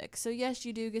country music. So yes,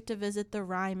 you do get to visit the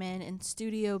Ryman and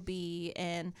Studio B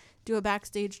and do a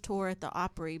backstage tour at the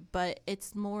Opry, but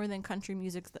it's more than country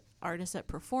music artists that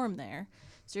perform there.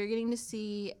 So you're getting to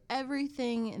see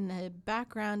everything in the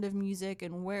background of music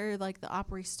and where like the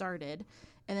Opry started.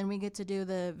 And then we get to do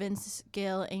the Vince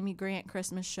Gill, Amy Grant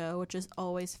Christmas show, which is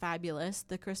always fabulous.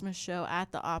 The Christmas show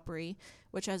at the Opry,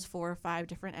 which has 4 or 5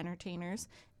 different entertainers.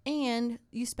 And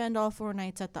you spend all 4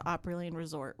 nights at the Opryland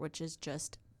Resort, which is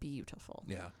just beautiful.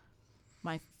 Yeah.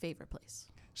 My favorite place.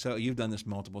 So you've done this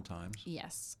multiple times.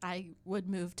 Yes, I would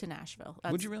move to Nashville.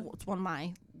 Would you really? It's one of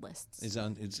my lists. It's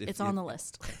on the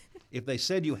list. If they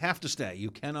said you have to stay, you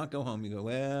cannot go home. You go,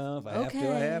 well, if I have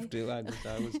to, I have to.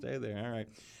 I would stay there. All right.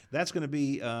 That's going to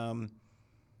be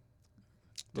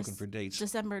looking for dates.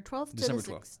 December 12th December to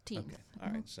the 12th. 16th. Okay. All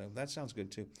right. So that sounds good,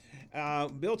 too.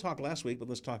 Bill talked last week, but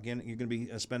let's talk again. You're going to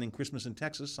be spending Christmas in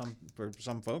Texas for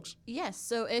some folks. Yes.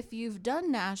 So if you've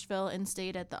done Nashville and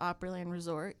stayed at the Opryland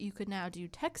Resort, you could now do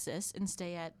Texas and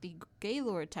stay at the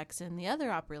Gaylord Texan, the other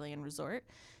Opryland Resort.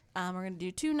 We're going to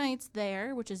do 2 nights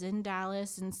there, which is in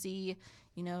Dallas, and see,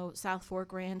 South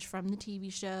Fork Ranch from the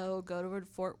TV show, go to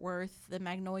Fort Worth, the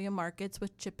Magnolia Markets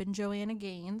with Chip and Joanna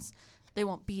Gaines. They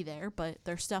won't be there, but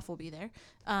their stuff will be there.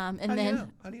 How do you know?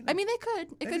 I mean, they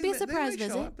could. It could be a surprise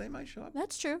visit. They might show up.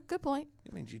 That's true. Good point.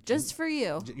 I mean, just for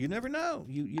you. You never know.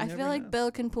 I feel like Bill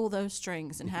can pull those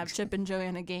strings and have Chip and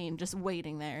Joanna Gaines just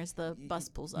waiting there as the bus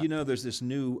pulls up. There's this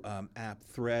new app,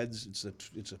 Threads. It's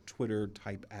a Twitter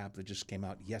type app that just came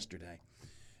out yesterday,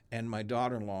 and my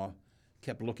daughter-in-law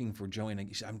kept looking for Joanna.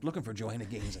 I'm looking for Joanna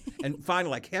Gaines, and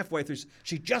finally, like halfway through,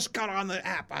 she just got on the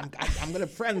app. I'm going to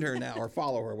friend her now or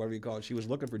follow her, whatever you call it. She was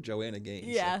looking for Joanna Gaines.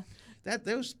 Yeah. So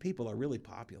those people are really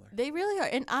popular. They really are.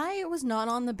 And I was not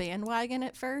on the bandwagon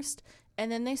at first,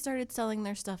 and then they started selling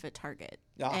their stuff at Target.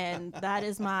 And that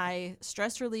is my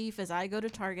stress relief as I go to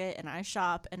Target and I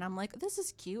shop, and I'm like, this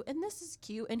is cute, and this is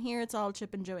cute, and here it's all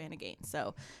Chip and Joanna Gaines.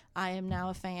 So I am now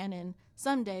a fan, and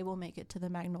someday we'll make it to the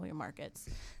Magnolia Markets.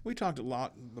 We talked a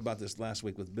lot about this last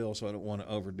week with Bill, so I don't want to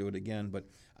overdo it again, but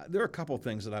there are a couple of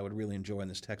things that I would really enjoy in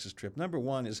this Texas trip. Number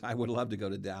one is I would love to go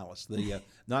to Dallas.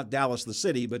 Not Dallas the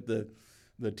city, but the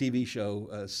TV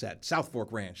show set, South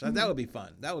Fork Ranch. That would be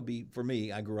fun. That would be, for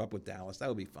me, I grew up with Dallas. That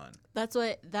would be fun.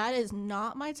 That is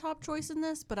not my top choice in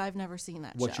this, but I've never seen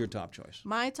that What's show. your top choice?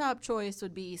 My top choice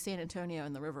would be San Antonio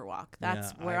and the Riverwalk.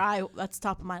 That's that's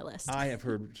top of my list. I have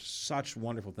heard such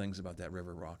wonderful things about that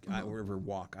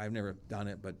Riverwalk. I've never done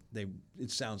it, but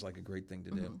it sounds like a great thing to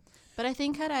do. But I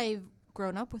think had I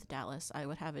grown up with Dallas, I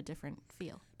would have a different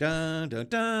feel. Dun, dun,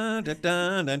 dun, dun,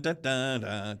 dun, dun, dun, dun,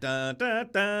 dun, dun,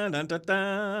 dun, dun, dun,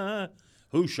 dun.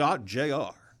 Who shot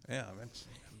JR? Yeah,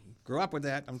 grew up with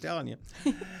that, I'm telling you.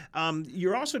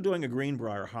 You're also doing a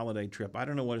Greenbrier holiday trip. I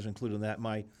don't know what is included in that.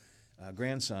 My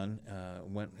grandson,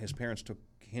 his parents took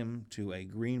him to a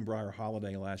Greenbrier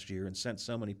holiday last year and sent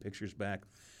so many pictures back.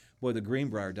 Boy, the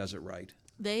Greenbrier does it right.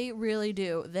 They really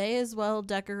do. They as well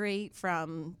decorate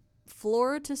from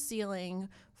floor to ceiling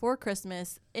for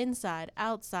Christmas, inside,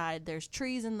 outside. There's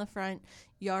trees in the front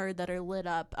yard that are lit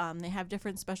up. They have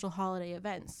different special holiday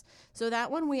events. So that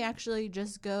one we actually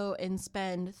just go and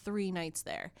spend 3 nights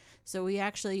there. So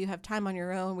you have time on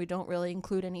your own. We don't really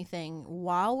include anything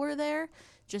while we're there,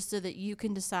 just so that you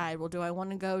can decide, well, do I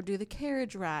want to go do the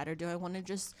carriage ride, or do I want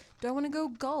to go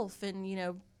golf and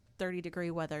 30-degree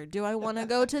weather? Do I want to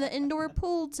go to the indoor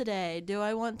pool today? Do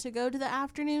I want to go to the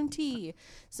afternoon tea?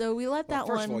 So we let that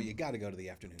one. First of all, you got to go to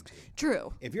the afternoon tea.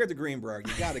 True. If you're at the Greenbrier,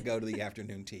 you got to go to the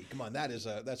afternoon tea. Come on, that's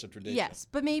a tradition. Yes,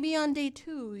 but maybe on day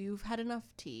 2 you've had enough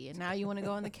tea and now you want to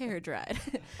go on the carriage ride.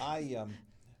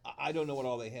 I don't know what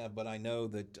all they have, but I know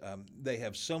that they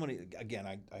have so many. Again,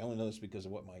 I only know this because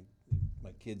of what my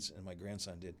kids and my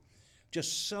grandson did.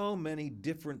 just so many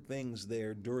different things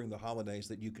there during the holidays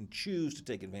that you can choose to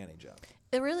take advantage of.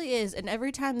 It really is. And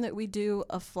every time that we do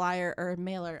a flyer or a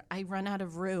mailer, I run out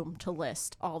of room to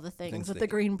list all the things that the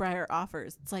Greenbrier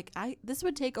offers. It's like, this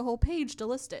would take a whole page to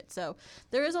list it. So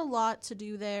there is a lot to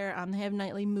do there. They have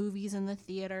nightly movies in the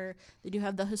theater. They do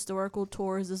have the historical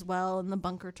tours as well and the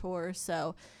bunker tours.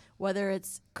 So whether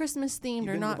it's Christmas themed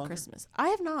or not Christmas. I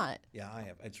have not. Yeah, I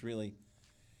have. It's really...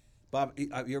 Bob,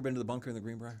 have you ever been to the bunker in the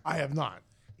Greenbrier? I have not.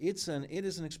 It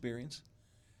is an experience.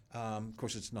 Of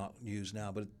course, it's not used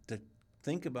now, but to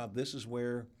think about this is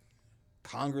where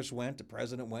Congress went, the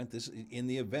president went. This in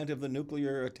the event of the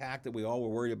nuclear attack that we all were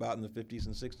worried about in the 50s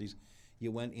and 60s. You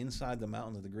went inside the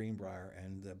mountains of the Greenbrier,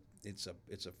 and it's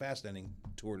a fascinating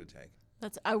tour to take.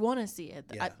 I want to see it.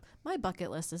 Yeah. My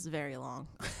bucket list is very long.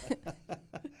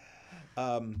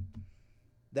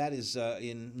 That is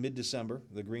in mid-December,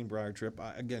 the Greenbrier trip.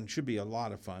 Again, should be a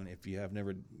lot of fun if you have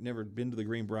never been to the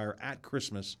Greenbrier at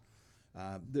Christmas.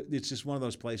 It's just one of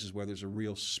those places where there's a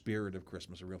real spirit of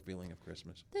Christmas, a real feeling of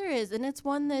Christmas. There is, and it's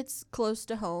one that's close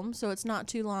to home, so it's not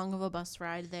too long of a bus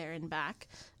ride there and back.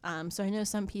 So I know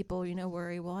some people,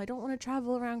 worry, well, I don't want to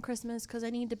travel around Christmas because I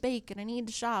need to bake and I need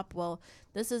to shop. Well,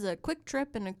 this is a quick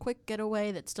trip and a quick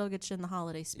getaway that still gets you in the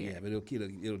holiday spirit. Yeah, but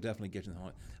it'll definitely get you in the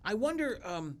holiday.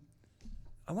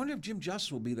 I wonder if Jim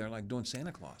Justice will be there, like doing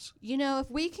Santa Claus.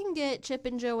 If we can get Chip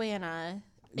and Joanna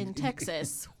in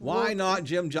Texas. Why not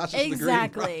Jim Justice?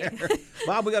 Exactly. The Greenbrier?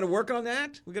 Bob, we got to work on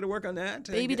that.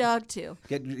 Baby Dog too.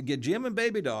 Get Jim and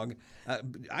Baby Dog.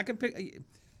 I can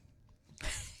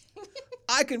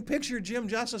picture Jim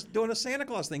Justice doing a Santa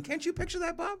Claus thing. Can't you picture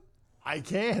that, Bob? I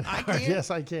can. Yes,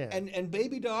 I can. And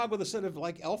Baby Dog with a set of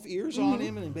like elf ears on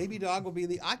him, and Baby Dog will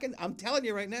be I'm telling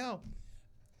you right now.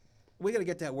 We got to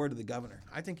get that word to the governor.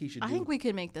 I think he should. I think we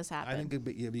could make this happen. I think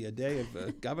it'd be a day of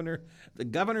the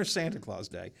Governor Santa Claus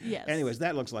Day. Yes. Anyways,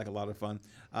 that looks like a lot of fun.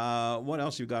 What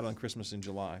else you got on Christmas in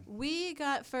July? We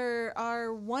got for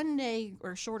our 1 day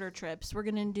or shorter trips. We're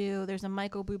gonna there's a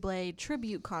Michael Bublé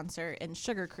tribute concert in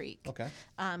Sugar Creek. Okay.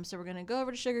 So we're gonna go over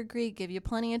to Sugar Creek, give you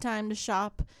plenty of time to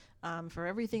shop. For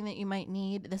everything that you might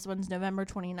need. This one's November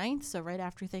 29th, so right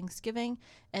after Thanksgiving,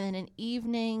 and then an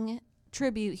evening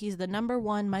tribute. He's the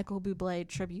 #1 Michael Bublé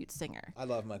tribute singer. I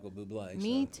love Michael Bublé.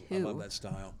 Me too. I love that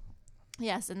style.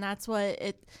 Yes, and that's what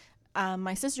it.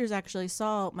 My sisters actually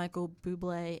saw Michael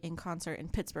Bublé in concert in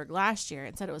Pittsburgh last year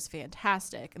and said it was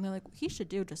fantastic. And they're like, he should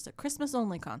do just a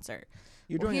Christmas-only concert.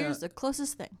 Here's the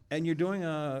closest thing. And you're doing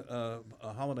a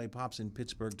holiday pops in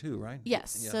Pittsburgh too, right?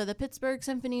 Yes. Yeah. So the Pittsburgh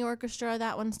Symphony Orchestra,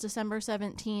 that one's December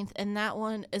 17th, and that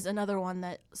one is another one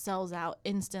that sells out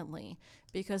instantly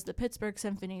because the Pittsburgh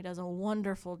Symphony does a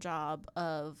wonderful job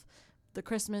of the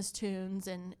Christmas tunes,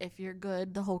 and if you're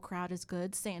good, the whole crowd is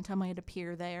good. Santa might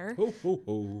appear there. Ho, ho,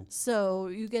 ho. So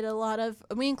you get a lot of,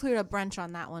 we include a brunch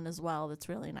on that one as well. That's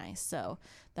really nice. So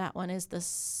that one is the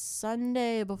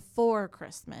Sunday before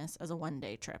Christmas as a 1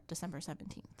 day trip, December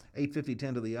 17th. 8:50,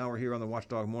 10 to the hour here on the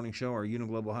Watchdog Morning Show, our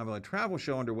Uniglobal High Valley Travel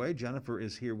Show underway. Jennifer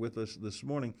is here with us this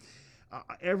morning.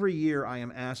 Every year I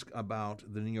am asked about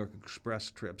the New York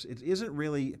Express trips. It isn't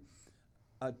really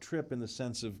a trip in the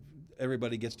sense of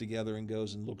everybody gets together and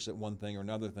goes and looks at one thing or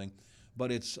another thing.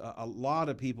 But it's a lot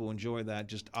of people enjoy that,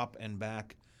 just up and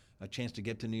back, a chance to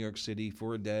get to New York City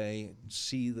for a day,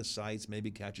 see the sights,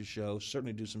 maybe catch a show,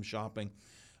 certainly do some shopping.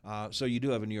 So you do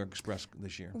have a New York Express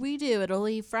this year. We do. It'll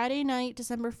leave Friday night,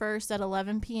 December 1st at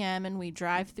 11 p.m., and we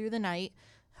drive through the night.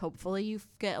 Hopefully you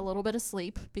get a little bit of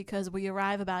sleep because we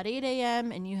arrive about 8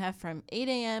 a.m. and you have from 8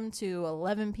 a.m. to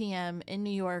 11 p.m. in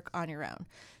New York on your own.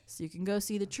 So you can go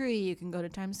see the tree, you can go to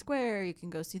Times Square, you can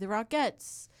go see the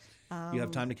Rockettes. You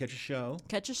have time to catch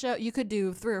a show. You could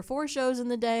do 3 or 4 shows in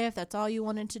the day if that's all you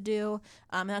wanted to do.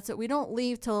 That's it. We don't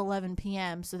leave till 11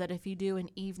 p.m. so that if you do an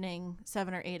evening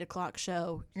 7 or 8 o'clock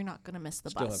show, you're not going to miss the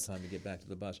bus. Still have time to get back to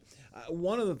the bus.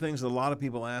 One of the things that a lot of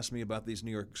people ask me about these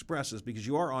New York Expresses, because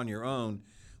you are on your own,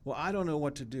 well, I don't know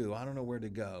what to do. I don't know where to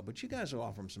go. But you guys will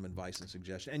offer them some advice and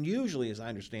suggestions. And usually, as I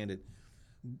understand it,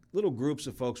 little groups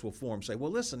of folks will form, say,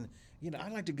 well, listen,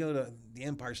 I'd like to go to the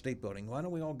Empire State Building. Why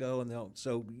don't we all go?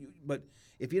 But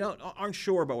if you aren't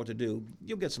sure about what to do,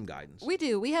 you'll get some guidance. We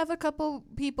do. We have a couple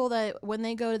people that when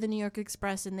they go to the New York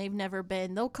Express and they've never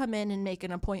been, they'll come in and make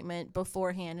an appointment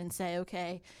beforehand and say,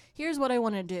 okay, here's what I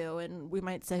want to do. And we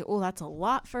might say, oh, that's a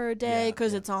lot for a day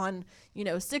because it's on,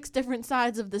 6 different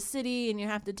sides of the city and you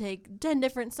have to take 10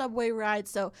 different subway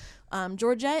rides. So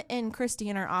Georgette and Christy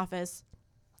in our office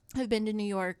have been to New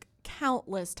York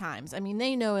countless times. I mean,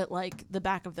 they know it like the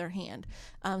back of their hand.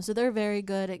 So they're very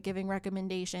good at giving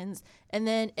recommendations. And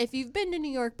then if you've been to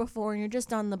New York before and you're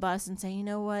just on the bus and say, you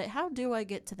know what, how do I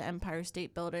get to the Empire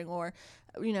State Building? Or,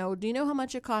 you know, do you know how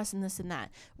much it costs and this and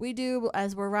that? We do,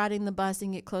 as we're riding the bus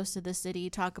and get close to the city,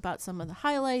 talk about some of the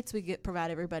highlights. We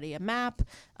provide everybody a map.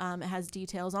 It has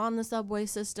details on the subway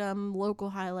system,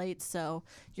 local highlights. So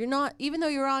you're not, even though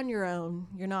you're on your own,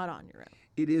 you're not on your own.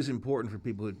 It is important for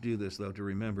people who do this, though, to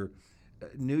remember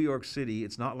New York City,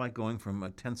 it's not like going from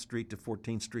 10th Street to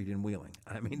 14th Street in Wheeling.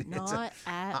 I mean, not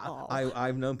at all.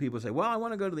 I've known people say, well, I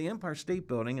want to go to the Empire State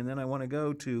Building, and then I want to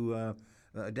go to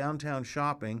downtown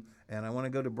shopping, and I want to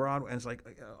go to Broadway. And it's like,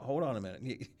 hold on a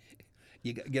minute.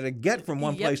 You got to get from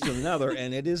one place to another,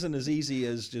 and it isn't as easy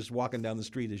as just walking down the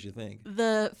street as you think.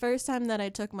 The first time that I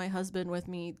took my husband with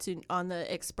me on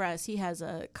the Express, he has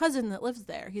a cousin that lives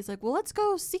there. He's like, well, let's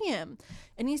go see him.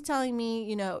 And he's telling me,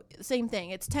 you know, same thing.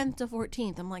 It's 10th to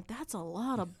 14th. I'm like, that's a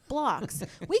lot of blocks.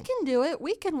 We can do it.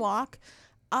 We can walk.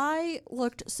 I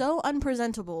looked so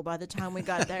unpresentable by the time we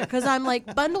got there because I'm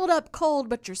like bundled up cold,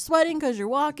 but you're sweating because you're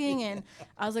walking. And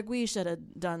I was like, we should have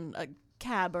done a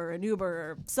cab or an Uber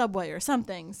or Subway or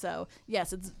something. So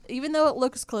yes, it's even though it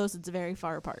looks close, it's very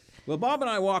far apart. Well, Bob and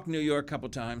I walked New York a couple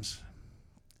times.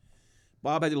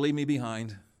 Bob had to leave me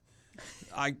behind.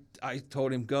 I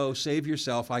told him, go save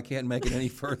yourself. I can't make it any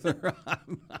further.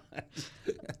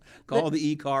 Call the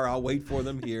e-car. I'll wait for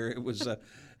them here. It was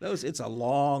it's a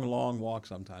long walk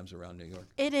sometimes around New York.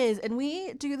 It is, and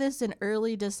we do this in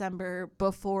early December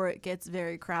before it gets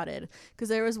very crowded. Because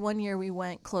there was one year we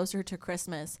went closer to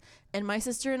Christmas, and my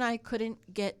sister and I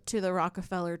couldn't get to the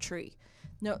Rockefeller tree.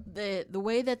 No, the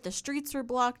way that the streets were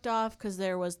blocked off because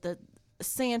there was the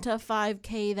Santa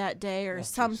 5K that day or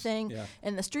something,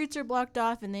 and the streets are blocked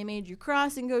off, and they made you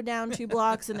cross and go down 2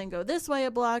 blocks and then go this way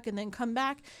a block and then come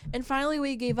back. And finally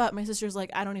we gave up. My sister's like,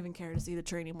 I don't even care to see the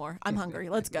tree anymore. I'm hungry.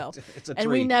 Let's go. It's a and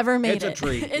tree. We never made it. It's a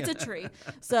tree. It's a tree.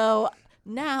 So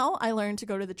now I learned to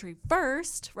go to the tree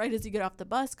first, right as you get off the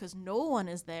bus, because no one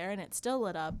is there and it's still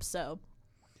lit up. So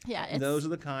yeah, those are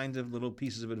the kinds of little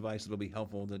pieces of advice that'll be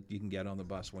helpful that you can get on the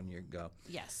bus when you go.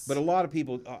 Yes. But a lot of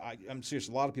people, I'm serious,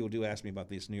 a lot of people do ask me about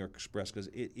this New York Express because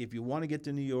if you want to get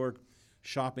to New York,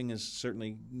 shopping is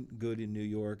certainly good in New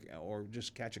York, or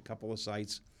just catch a couple of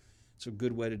sites. It's a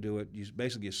good way to do it.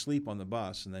 You sleep on the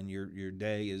bus, and then your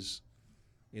day is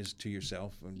to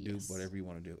yourself and do whatever you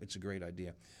want to do. It's a great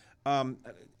idea.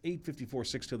 8:54,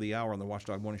 6 till the hour on the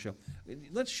Watchdog Morning Show.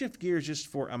 Let's shift gears just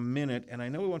for a minute, and I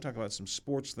know we want to talk about some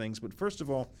sports things, but first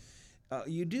of all,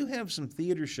 you do have some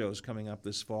theater shows coming up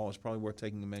this fall. It's probably worth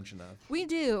taking a mention of. We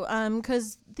do,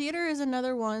 because theater is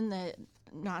another one that,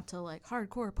 not to like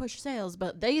hardcore push sales,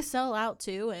 but they sell out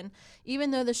too, and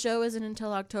even though the show isn't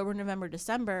until October, November,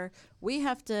 December, we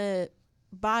have to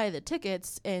buy the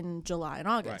tickets in July and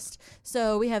August. Right.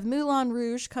 So we have Moulin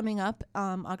Rouge coming up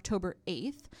October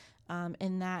 8th.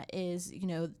 And that is, you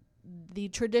know, the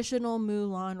traditional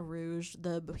Moulin Rouge,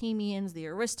 the Bohemians, the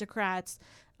aristocrats,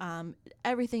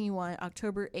 everything you want,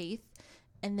 October 8th.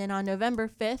 And then on November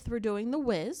 5th, we're doing The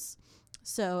Wiz.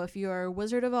 So if you're a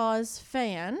Wizard of Oz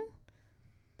fan,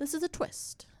 this is a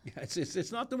twist. Yeah,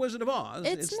 it's not The Wizard of Oz.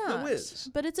 It's not, The Wiz.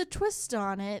 But it's a twist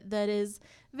on it that is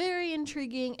very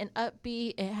intriguing and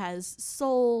upbeat. It has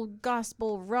soul,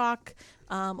 gospel, rock,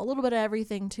 a little bit of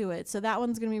everything to it. So that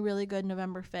one's going to be really good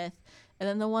November 5th. And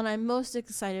then the one I'm most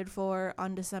excited for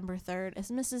on December 3rd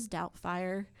is Mrs.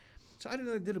 Doubtfire. So I didn't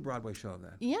know they did a Broadway show of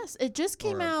that. Yes, it just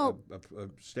came out. A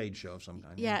stage show of some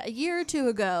kind. Yeah, a year or two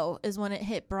ago is when it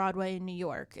hit Broadway in New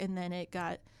York. And then it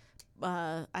got...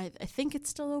 I think it's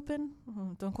still open.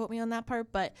 Don't quote me on that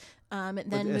part, but it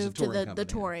then moved to the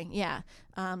touring. Yeah.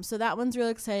 So that one's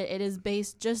really exciting. It is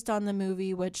based just on the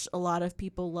movie, which a lot of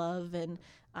people love, and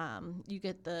you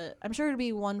get I'm sure it'll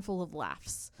be one full of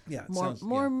laughs. Yeah.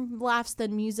 More laughs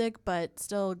than music, but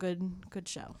still a good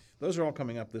show. Those are all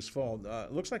coming up this fall.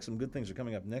 It looks like some good things are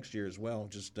coming up next year as well.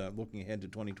 Just looking ahead to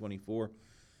 2024.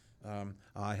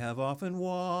 I have often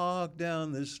walked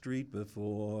down this street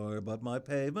before, but my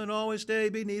pavement always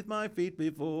stayed beneath my feet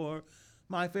before.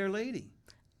 My Fair Lady.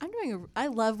 I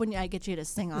love when I get you to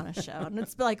sing on a show, and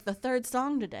it's like the third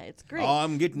song today. It's great.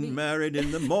 I'm getting married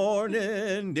in the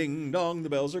morning. Ding dong, the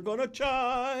bells are gonna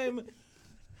chime.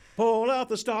 Pull out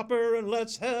the stopper and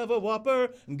let's have a whopper.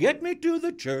 Get me to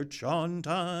the church on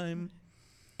time.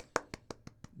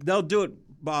 They'll do it,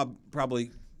 Bob,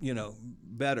 probably,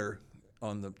 better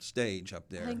on the stage up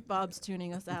there. I think Bob's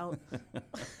tuning us out.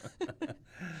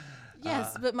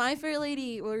 Yes, but My Fair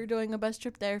Lady, we're doing a bus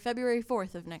trip there February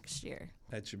 4th of next year.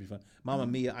 That should be fun. Mamma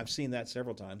Mia, I've seen that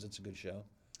several times. It's a good show.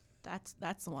 That's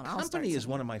the one I'll start. Company is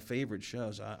one of my favorite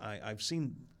shows. I've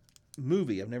seen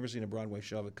movie. I've never seen a Broadway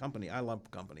show, but Company. I love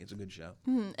Company. It's a good show.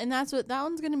 And that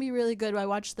one's going to be really good. I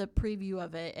watched the preview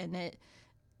of it, and it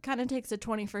kind of takes a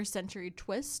 21st century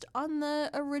twist on the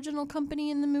original Company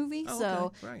in the movie.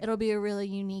 So it'll be a really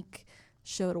unique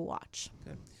show to watch.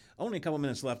 Okay. Only a couple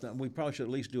minutes left. We probably should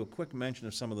at least do a quick mention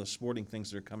of some of the sporting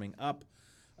things that are coming up.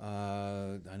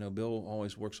 I know Bill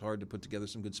always works hard to put together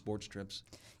some good sports trips.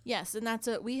 Yes, and that's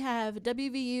it. We have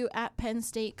WVU at Penn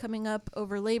State coming up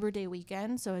over Labor Day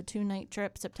weekend, so a 2-night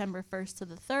trip, September 1st to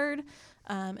the 3rd.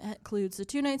 It includes the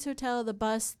 2 nights hotel, the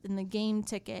bus, and the game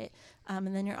ticket,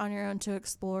 and then you're on your own to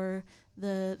explore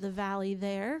the valley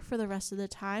there for the rest of the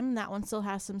time. That one still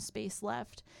has some space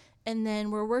left. And then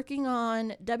we're working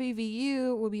on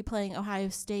WVU will be playing Ohio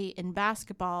State in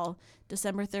basketball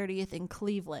December 30th in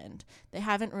Cleveland. They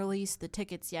haven't released the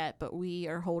tickets yet, but we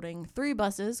are holding 3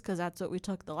 buses because that's what we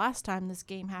took the last time this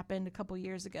game happened a couple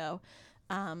years ago.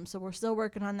 So we're still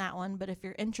working on that one. But if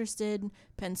you're interested,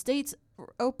 Penn State's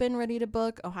open, ready to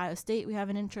book. Ohio State, we have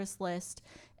an interest list.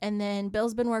 And then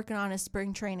Bill's been working on his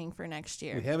spring training for next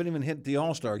year. We haven't even hit the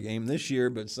All-Star game this year,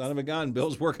 but son of a gun,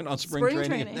 Bill's working on spring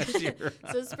training next year.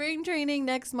 So spring training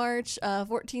next March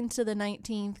 14th to the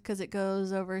 19th because it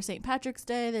goes over St. Patrick's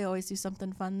Day. They always do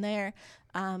something fun there.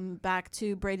 Back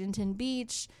to Bradenton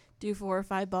Beach. Do 4 or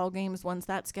 5 ball games once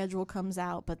that schedule comes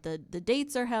out. But the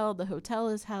dates are held. The hotel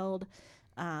is held.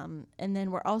 And then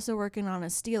we're also working on a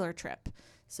Steeler trip.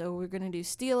 So we're going to do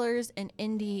Steelers and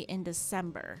Indy in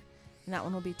December. And that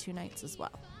one will be 2 nights as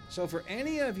well. So for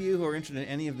any of you who are interested in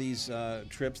any of these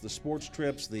trips, the sports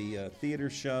trips, the theater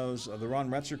shows, the Ron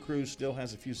Retzer Cruise still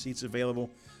has a few seats available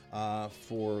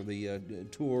for the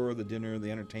tour, the dinner,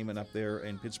 the entertainment up there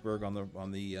in Pittsburgh on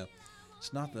the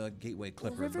it's not the Gateway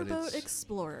Clipper, but it's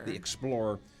Explorer. The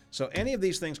Explorer. So any of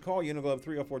these things, call Uniglobe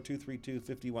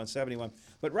 304-232-5171.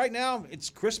 But right now, it's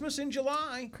Christmas in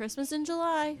July. Christmas in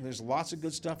July. There's lots of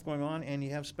good stuff going on, and you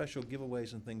have special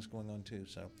giveaways and things going on, too.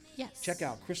 So check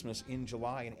out Christmas in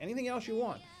July and anything else you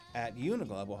want at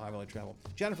Uniglobe, Ohio Valley Travel.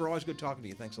 Jennifer, always good talking to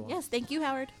you. Thanks a lot. Yes, thank you,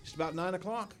 Howard. Just about 9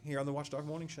 o'clock here on the Watchdog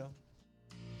Morning Show.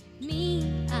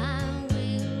 Me, I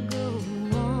will go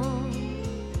on.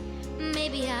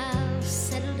 Maybe I'll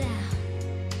settle down.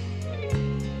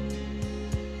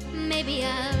 Maybe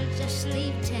I'll just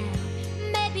leave town.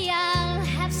 Maybe I'll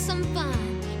have some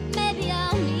fun. Maybe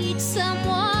I'll meet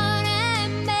someone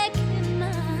and make him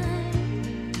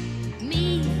mine.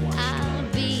 Me,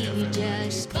 I'll be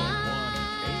just fine.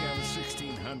 AM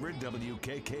 1600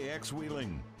 WKKX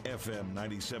Wheeling, FM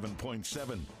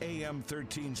 97.7, AM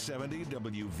 1370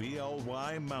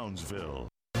 WVLY Moundsville.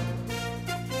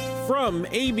 From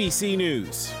ABC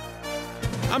News,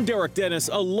 I'm Derek Dennis.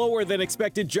 A lower than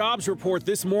expected jobs report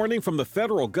this morning from the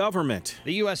federal government.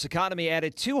 The U.S. economy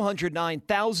added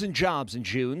 209,000 jobs in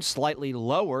June, slightly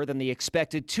lower than the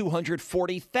expected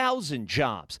 240,000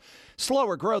 jobs.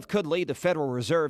 Slower growth could lead the Federal Reserve